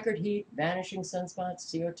 Record heat, vanishing sunspots,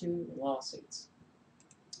 CO2, lawsuits.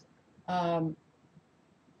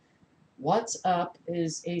 What's Up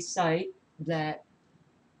is a site that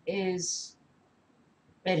is,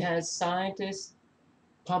 it has scientists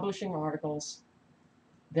publishing articles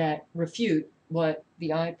that refute what the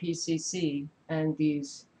IPCC and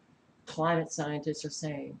these climate scientists are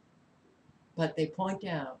saying. But they point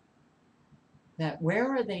out that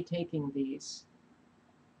where are they taking these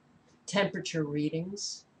temperature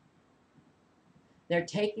readings? They're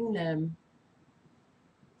taking them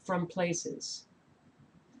from places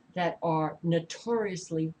that are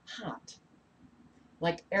notoriously hot,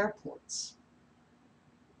 like airports.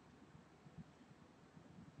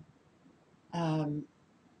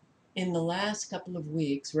 In the last couple of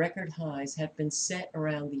weeks, record highs have been set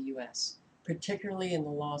around the US, particularly in the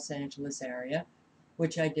Los Angeles area,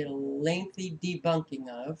 which I did a lengthy debunking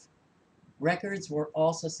of. Records were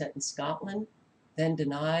also set in Scotland, then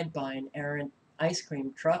denied by an errant ice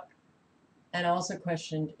cream truck, and also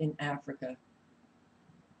questioned in Africa.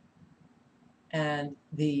 And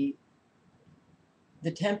the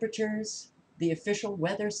temperatures, the official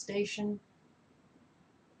weather station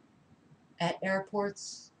at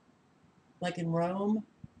airports, like in Rome,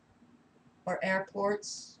 or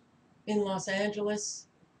airports in Los Angeles,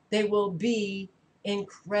 they will be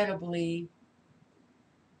incredibly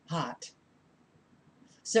hot.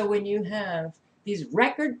 So when you have these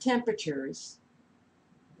record temperatures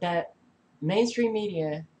that mainstream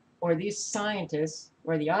media or these scientists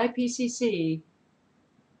or the IPCC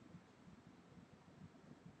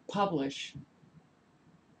publish,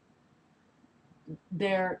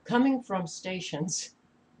 they're coming from stations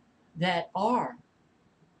that are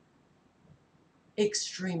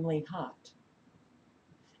extremely hot.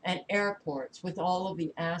 And airports with all of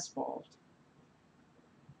the asphalt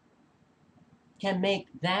can make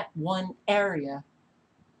that one area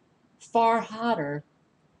far hotter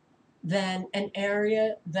than an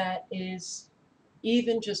area that is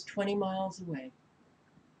even just 20 miles away.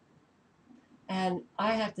 And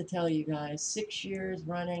I have to tell you guys, 6 years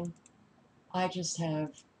running, I just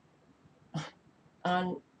have,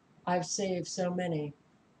 I've saved so many.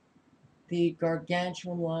 The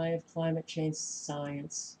gargantuan lie of climate change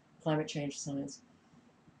science.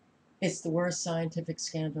 It's the worst scientific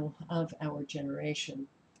scandal of our generation.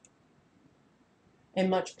 A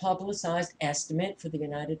much publicized estimate for the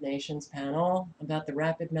United Nations panel about the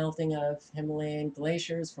rapid melting of Himalayan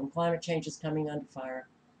glaciers from climate change is coming under fire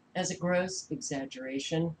as a gross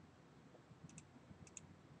exaggeration.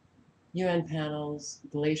 UN panel's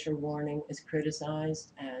glacier warning is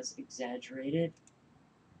criticized as exaggerated.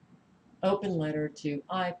 Open letter to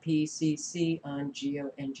IPCC on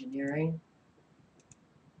geoengineering.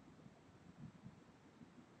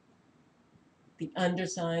 The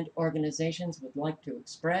undersigned organizations would like to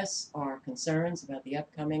express our concerns about the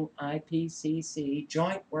upcoming IPCC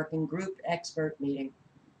Joint Working Group expert meeting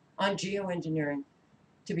on geoengineering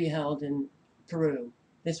to be held in Peru.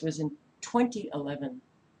 This was in 2011.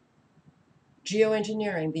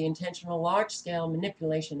 Geoengineering, the intentional large-scale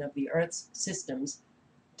manipulation of the Earth's systems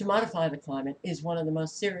to modify the climate, is one of the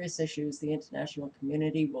most serious issues the international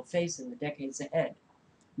community will face in the decades ahead.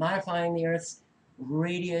 Modifying the Earth's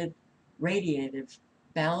radiative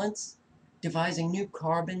balance, devising new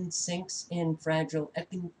carbon sinks in fragile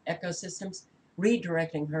ecosystems,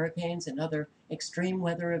 redirecting hurricanes and other extreme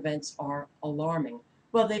weather events are alarming.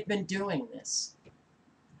 Well, they've been doing this.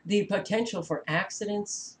 The potential for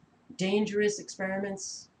accidents, dangerous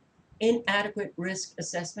experiments, inadequate risk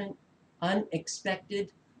assessment,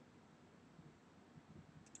 unexpected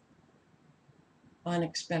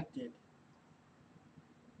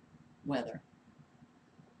weather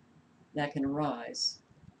that can arise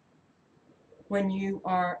when you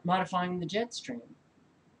are modifying the jet stream.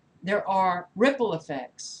 There are ripple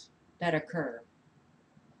effects that occur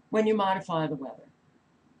when you modify the weather.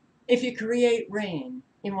 If you create rain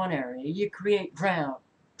in one area, you create drought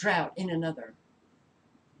in another.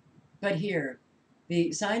 But here,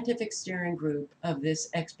 the scientific steering group of this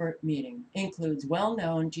expert meeting includes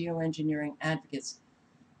well-known geoengineering advocates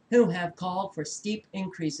who have called for steep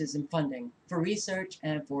increases in funding for research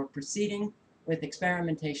and for proceeding with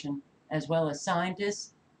experimentation, as well as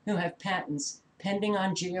scientists who have patents pending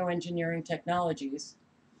on geoengineering technologies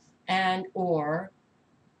and or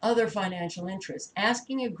other financial interests.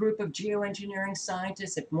 Asking a group of geoengineering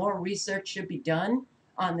scientists if more research should be done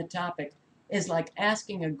on the topic is like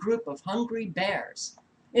asking a group of hungry bears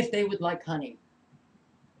if they would like honey.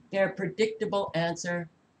 Their predictable answer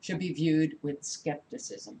should be viewed with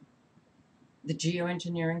skepticism. The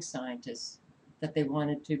geoengineering scientists that they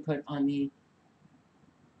wanted to put on the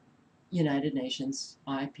United Nations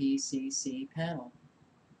IPCC panel.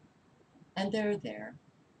 And they're there.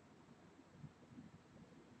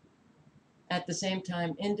 At the same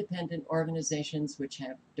time, independent organizations which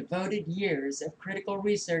have devoted years of critical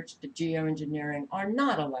research to geoengineering are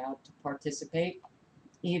not allowed to participate,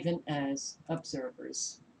 even as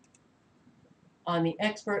observers. On the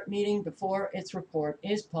expert meeting before its report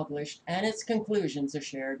is published and its conclusions are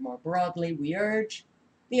shared more broadly, we urge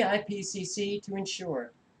the IPCC to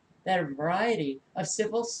ensure that a variety of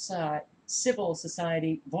civil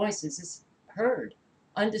society voices is heard,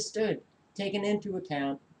 understood, taken into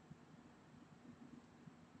account.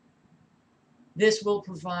 This will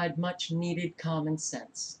provide much needed common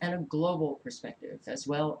sense and a global perspective, as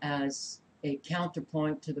well as a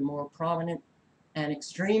counterpoint to the more prominent and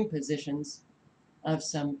extreme positions of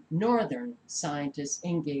some northern scientists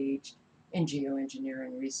engaged in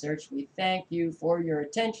geoengineering research. We thank you for your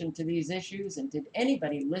attention to these issues. And did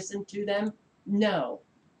anybody listen to them? No.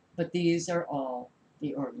 But these are all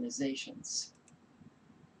the organizations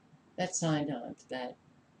that signed on to that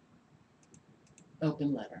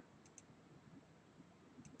open letter.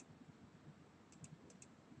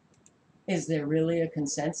 Is there really a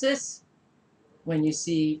consensus when you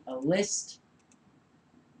see a list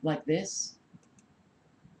like this?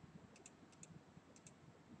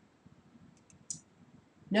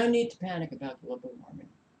 No need to panic about global warming.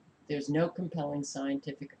 There's no compelling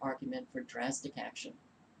scientific argument for drastic action.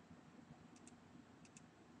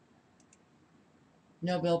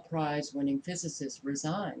 Nobel Prize winning physicist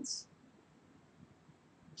resigns.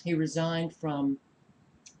 He resigned from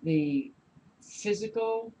the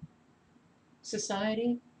Physical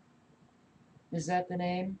Society. Is that the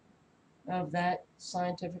name of that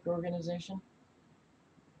scientific organization?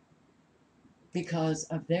 Because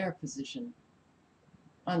of their position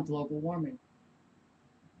on global warming.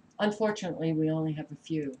 Unfortunately, we only have a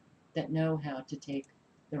few that know how to take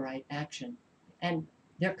the right action. And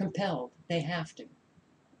they're compelled, they have to,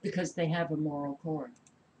 because they have a moral core.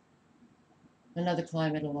 Another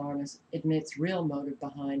climate alarmist admits real motive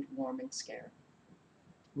behind warming scare.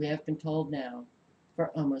 We have been told now for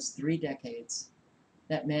almost 3 decades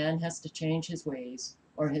that man has to change his ways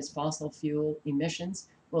or his fossil fuel emissions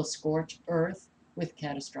will scorch Earth with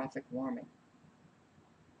catastrophic warming.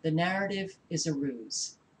 The narrative is a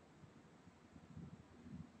ruse.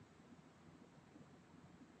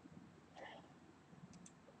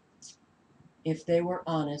 if they were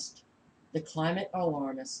honest, the climate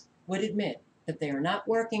alarmists would admit that they are not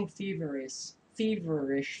working feverishly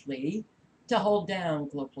to hold down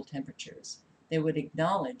global temperatures. They would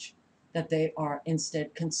acknowledge that they are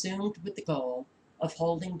instead consumed with the goal of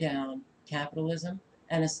holding down capitalism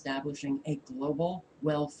and establishing a global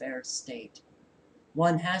welfare state.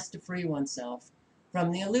 One has to free oneself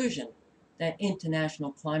from the illusion that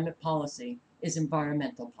international climate policy is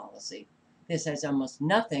environmental policy. This has almost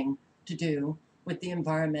nothing to do with the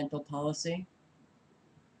environmental policy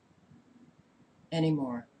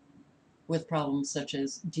anymore, with problems such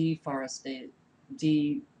as deforestation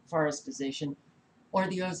or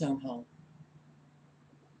the ozone hole.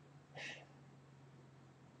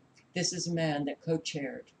 This is a man that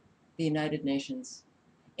co-chaired the United Nations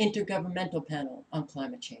Intergovernmental Panel on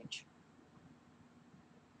Climate Change.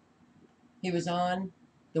 He was on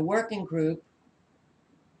the working group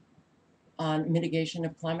on mitigation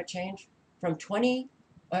of climate change from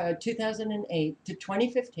 2008 to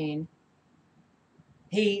 2015.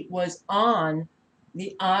 He was on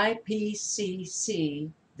the IPCC,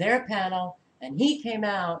 their panel, and he came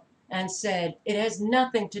out and said it has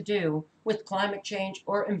nothing to do with climate change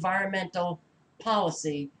or environmental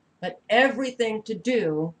policy, but everything to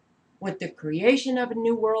do with the creation of a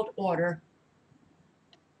new world order,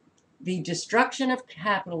 the destruction of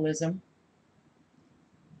capitalism,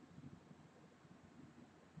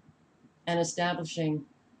 and establishing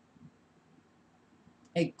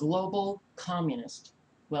a global communist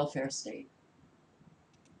welfare state.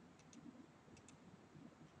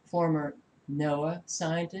 Former NOAA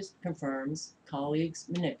scientist confirms colleagues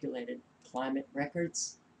manipulated climate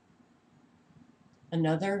records.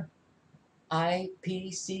 Another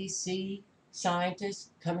IPCC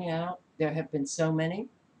scientist coming out. There have been so many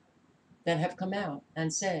that have come out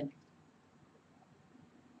and said,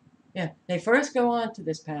 yeah, they first go on to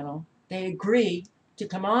this panel. They agree to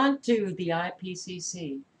come on to the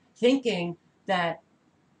IPCC thinking that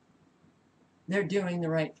they're doing the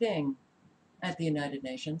right thing at the United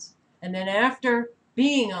Nations. And then after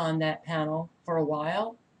being on that panel for a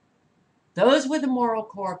while, those with a moral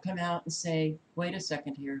core come out and say, wait a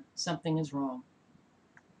second here, something is wrong.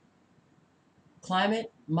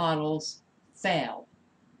 Climate models fail.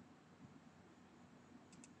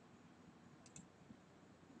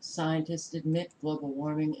 Scientists admit global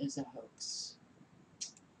warming is a hoax.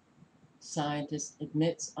 Scientists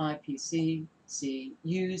admits IPCC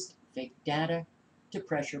used fake data to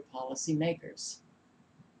pressure policymakers.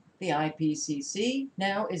 The IPCC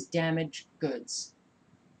now is damaged goods.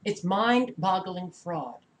 It's mind-boggling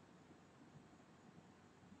fraud.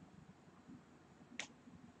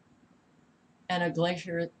 And a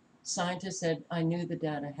glacier scientist said, I knew the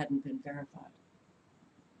data hadn't been verified.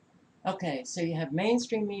 Okay, so you have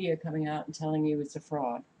mainstream media coming out and telling you it's a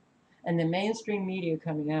fraud. And the mainstream media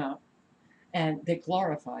coming out and they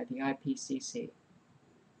glorify the IPCC.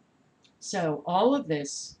 So all of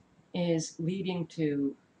this is leading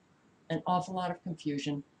to an awful lot of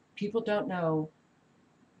confusion. People don't know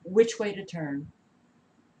which way to turn.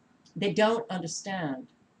 They don't understand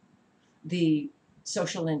the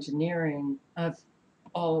social engineering of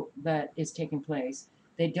all that is taking place.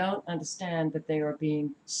 They don't understand that they are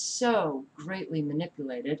being so greatly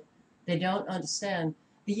manipulated. They don't understand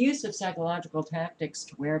the use of psychological tactics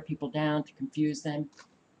to wear people down, to confuse them,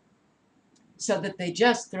 so that they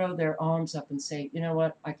just throw their arms up and say, you know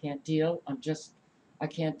what, I can't deal. I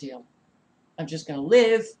can't deal. I'm just going to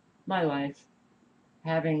live my life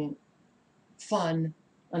having fun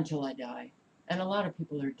until I die. And a lot of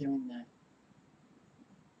people are doing that.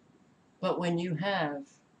 But when you have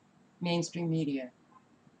mainstream media,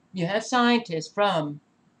 you have scientists from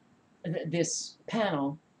this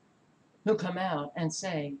panel who come out and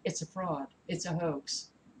say it's a fraud, it's a hoax,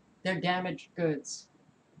 they're damaged goods.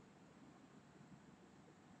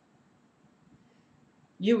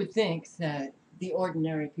 You would think that the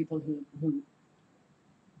ordinary people who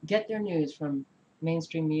get their news from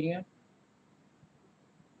mainstream media,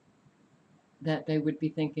 that they would be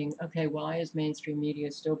thinking, okay, why is mainstream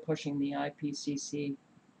media still pushing the IPCC?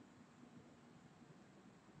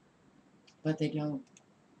 But they don't.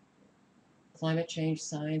 Climate change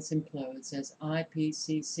science implodes as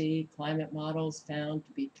IPCC climate models found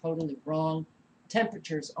to be totally wrong.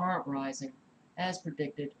 Temperatures aren't rising as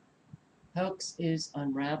predicted. Hoax is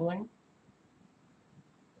unraveling.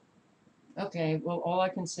 Okay, well, all I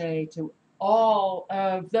can say to all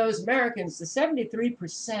of those Americans, the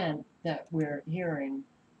 73% that we're hearing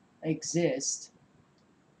exist,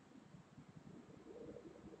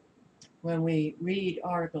 when we read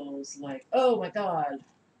articles like, oh my God,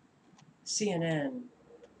 CNN,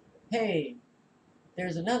 hey,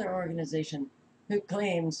 there's another organization who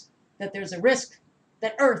claims that there's a risk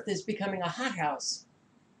that Earth is becoming a hothouse.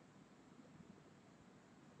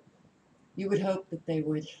 You would hope that they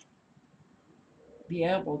would be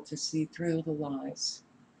able to see through the lies.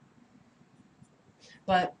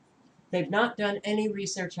 But they've not done any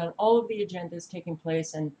research on all of the agendas taking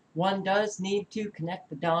place, and one does need to connect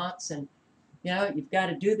the dots. And you've got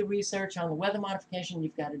to do the research on the weather modification.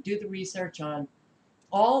 You've got to do the research on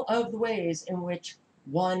all of the ways in which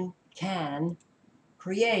one can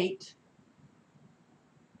create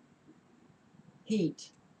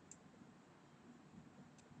heat.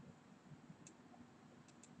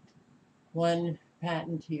 One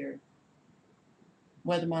patent here: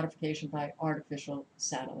 weather modification by artificial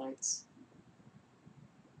satellites.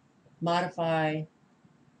 Modify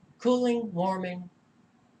cooling, warming,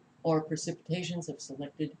 or precipitations of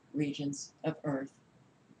selected regions of Earth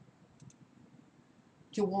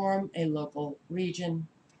to warm a local region.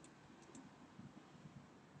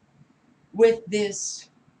 With this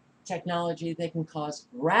technology, they can cause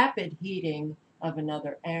rapid heating of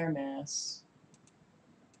another air mass.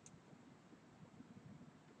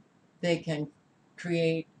 They can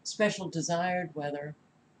create special desired weather,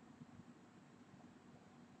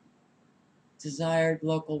 desired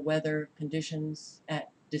local weather conditions at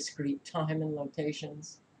discrete time and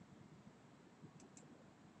locations.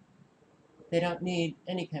 They don't need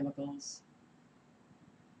any chemicals.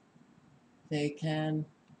 They can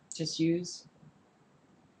just use,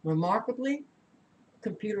 remarkably,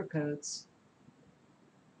 computer codes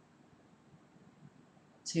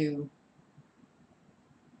to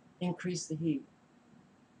increase the heat.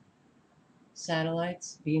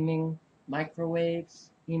 Satellites beaming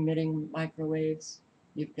microwaves, emitting microwaves.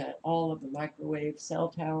 You've got all of the microwave cell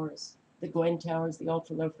towers, the Gwen towers, the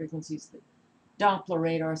ultra-low frequencies, the Doppler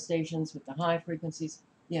radar stations with the high frequencies.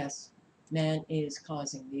 Yes, man is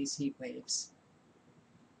causing these heat waves.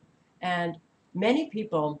 And many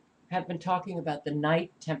people have been talking about the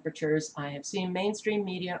night temperatures. I have seen mainstream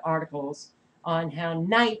media articles on how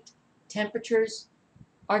night temperatures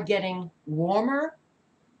are getting warmer,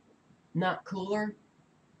 not cooler.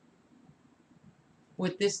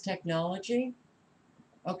 With this technology,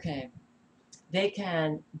 okay, they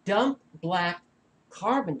can dump black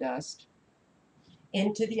carbon dust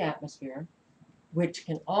into the atmosphere, which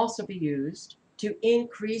can also be used to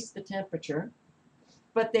increase the temperature,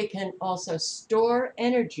 but they can also store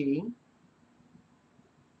energy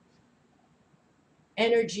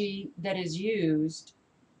that is used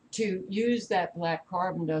to use that black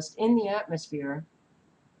carbon dust in the atmosphere.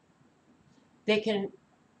 They can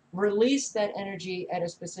release that energy at a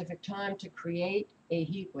specific time to create a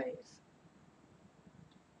heat wave.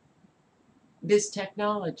 This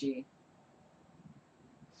technology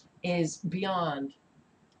is beyond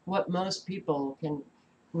what most people can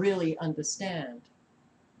really understand.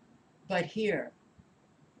 But here,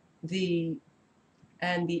 the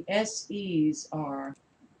SEs are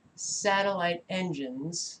satellite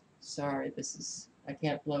engines. Sorry, I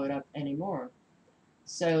can't blow it up anymore.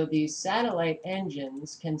 So these satellite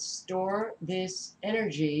engines can store this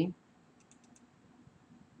energy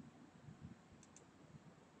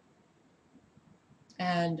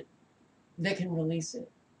and they can release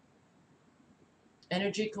it.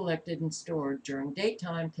 Energy collected and stored during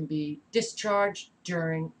daytime can be discharged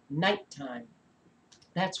during nighttime.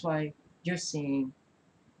 That's why you're seeing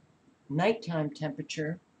nighttime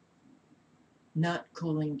temperature not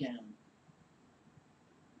cooling down.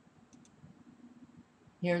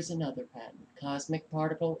 Here's another patent: cosmic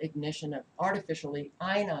particle ignition of artificially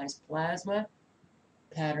ionized plasma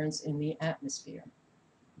patterns in the atmosphere.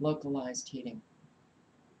 Localized heating.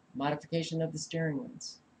 Modification of the steering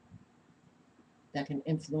winds that can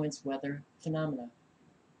influence weather phenomena.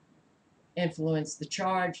 Influence the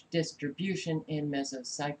charge distribution in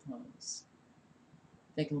mesocyclones.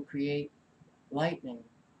 They can create lightning.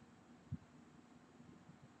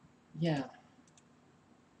 Yeah.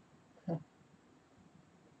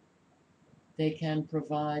 They can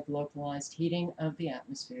provide localized heating of the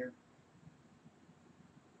atmosphere.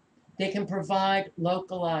 They can provide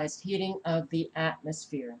localized heating of the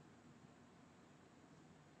atmosphere.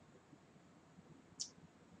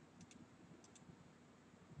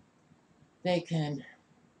 They can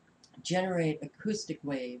generate acoustic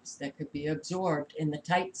waves that could be absorbed in the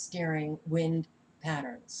tight steering wind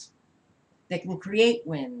patterns. They can create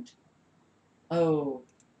wind. Oh,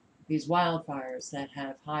 these wildfires that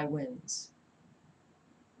have high winds.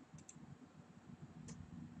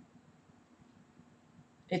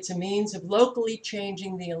 It's a means of locally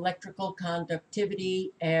changing the electrical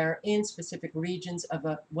conductivity air in specific regions of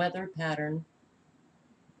a weather pattern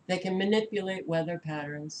They can manipulate weather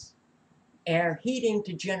patterns, air heating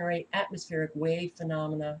to generate atmospheric wave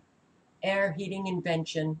phenomena, air heating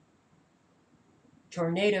invention.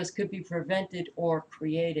 Tornadoes could be prevented or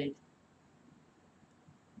created.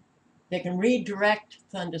 They can redirect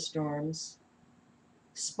thunderstorms,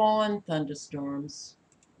 spawn thunderstorms,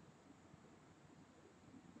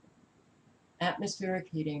 atmospheric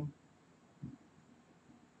heating.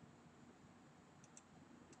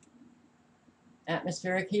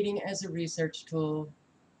 Atmospheric heating as a research tool.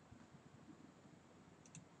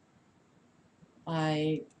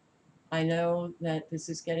 I know that this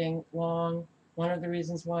is getting long. One of the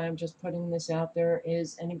reasons why I'm just putting this out there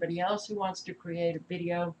is anybody else who wants to create a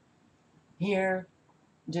video here,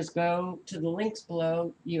 just go to the links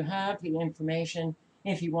below. You have the information.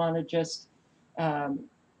 If you want to just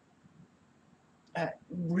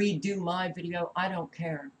redo my video, I don't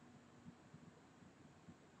care.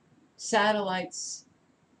 Satellites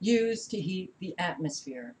used to heat the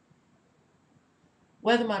atmosphere.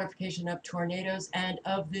 Weather modification of tornadoes and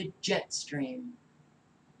of the jet stream.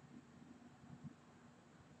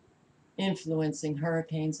 Influencing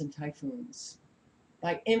hurricanes and typhoons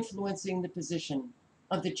by influencing the position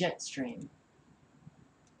of the jet stream.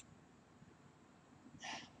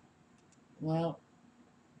 Well,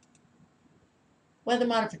 weather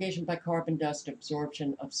modification by carbon dust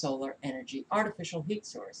absorption of solar energy. Artificial heat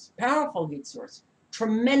source. Powerful heat source.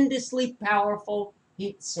 Tremendously powerful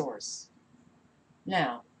heat source.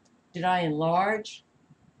 Now, did I enlarge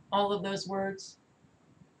all of those words?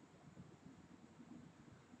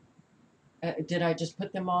 Did I just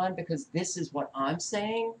put them on because this is what I'm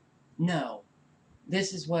saying? No.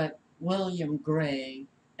 This is what William Gray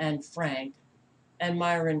and Frank and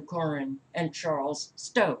Myron Corrin and Charles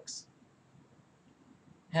Stokes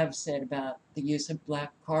have said about the use of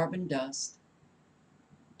black carbon dust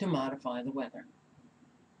to modify the weather.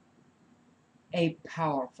 A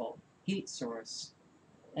powerful heat source,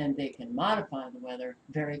 and they can modify the weather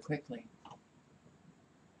very quickly.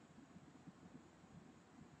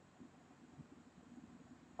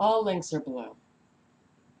 All links are below.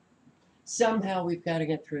 Somehow we've got to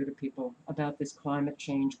get through to people about this climate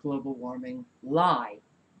change, global warming lie.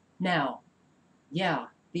 Now, yeah,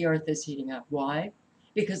 the Earth is heating up. Why?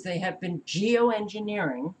 Because they have been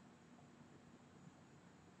geoengineering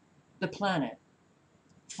the planet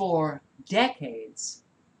for decades,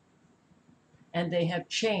 and they have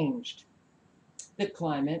changed the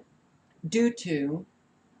climate due to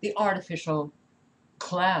the artificial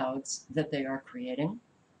clouds that they are creating.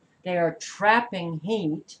 They are trapping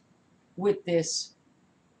heat with this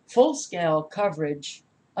full-scale coverage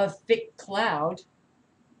of thick cloud.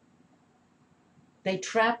 They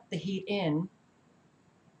trap the heat in.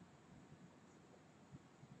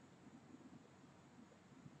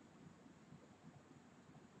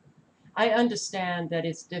 I understand that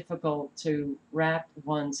it's difficult to wrap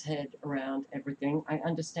one's head around everything. I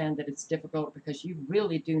understand that it's difficult because you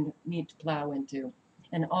really do need to plow into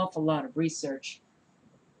an awful lot of research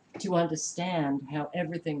to understand how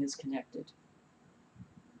everything is connected.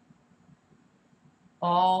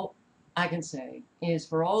 All I can say is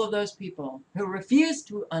for all of those people who refuse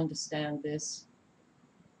to understand this,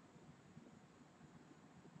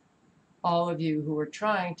 all of you who are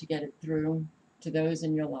trying to get it through to those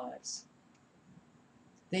in your lives,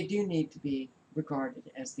 they do need to be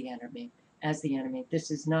regarded as the enemy.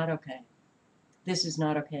 This is not okay. This is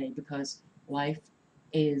not okay because life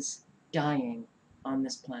is dying on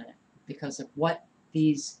this planet because of what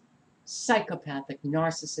these psychopathic,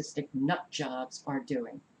 narcissistic nut jobs are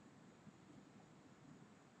doing.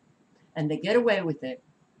 And they get away with it,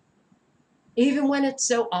 even when it's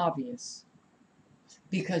so obvious,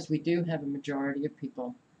 because we do have a majority of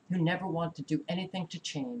people who never want to do anything to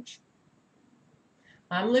change.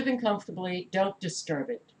 I'm living comfortably, don't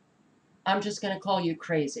disturb it. I'm just going to call you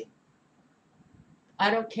crazy.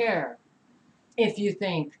 I don't care if you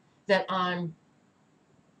think that I'm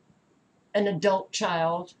an adult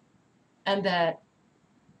child and that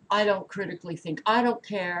I don't critically think. I don't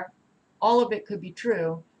care. All of it could be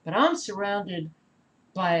true, but I'm surrounded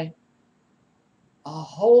by a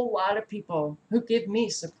whole lot of people who give me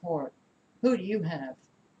support. Who do you have?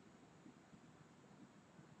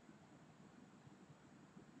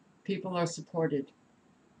 People are supported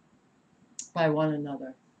by one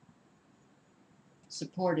another,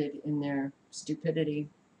 supported in their stupidity,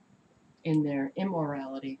 in their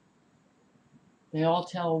immorality. They all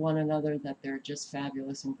tell one another that they're just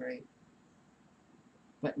fabulous and great.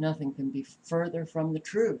 But nothing can be further from the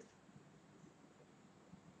truth.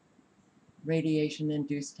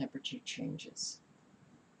 Radiation-induced temperature changes.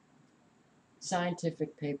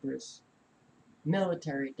 Scientific papers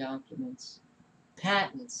military documents,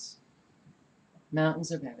 patents,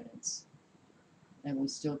 mountains of evidence, and we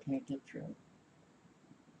still can't get through.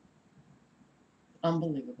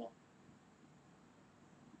 Unbelievable.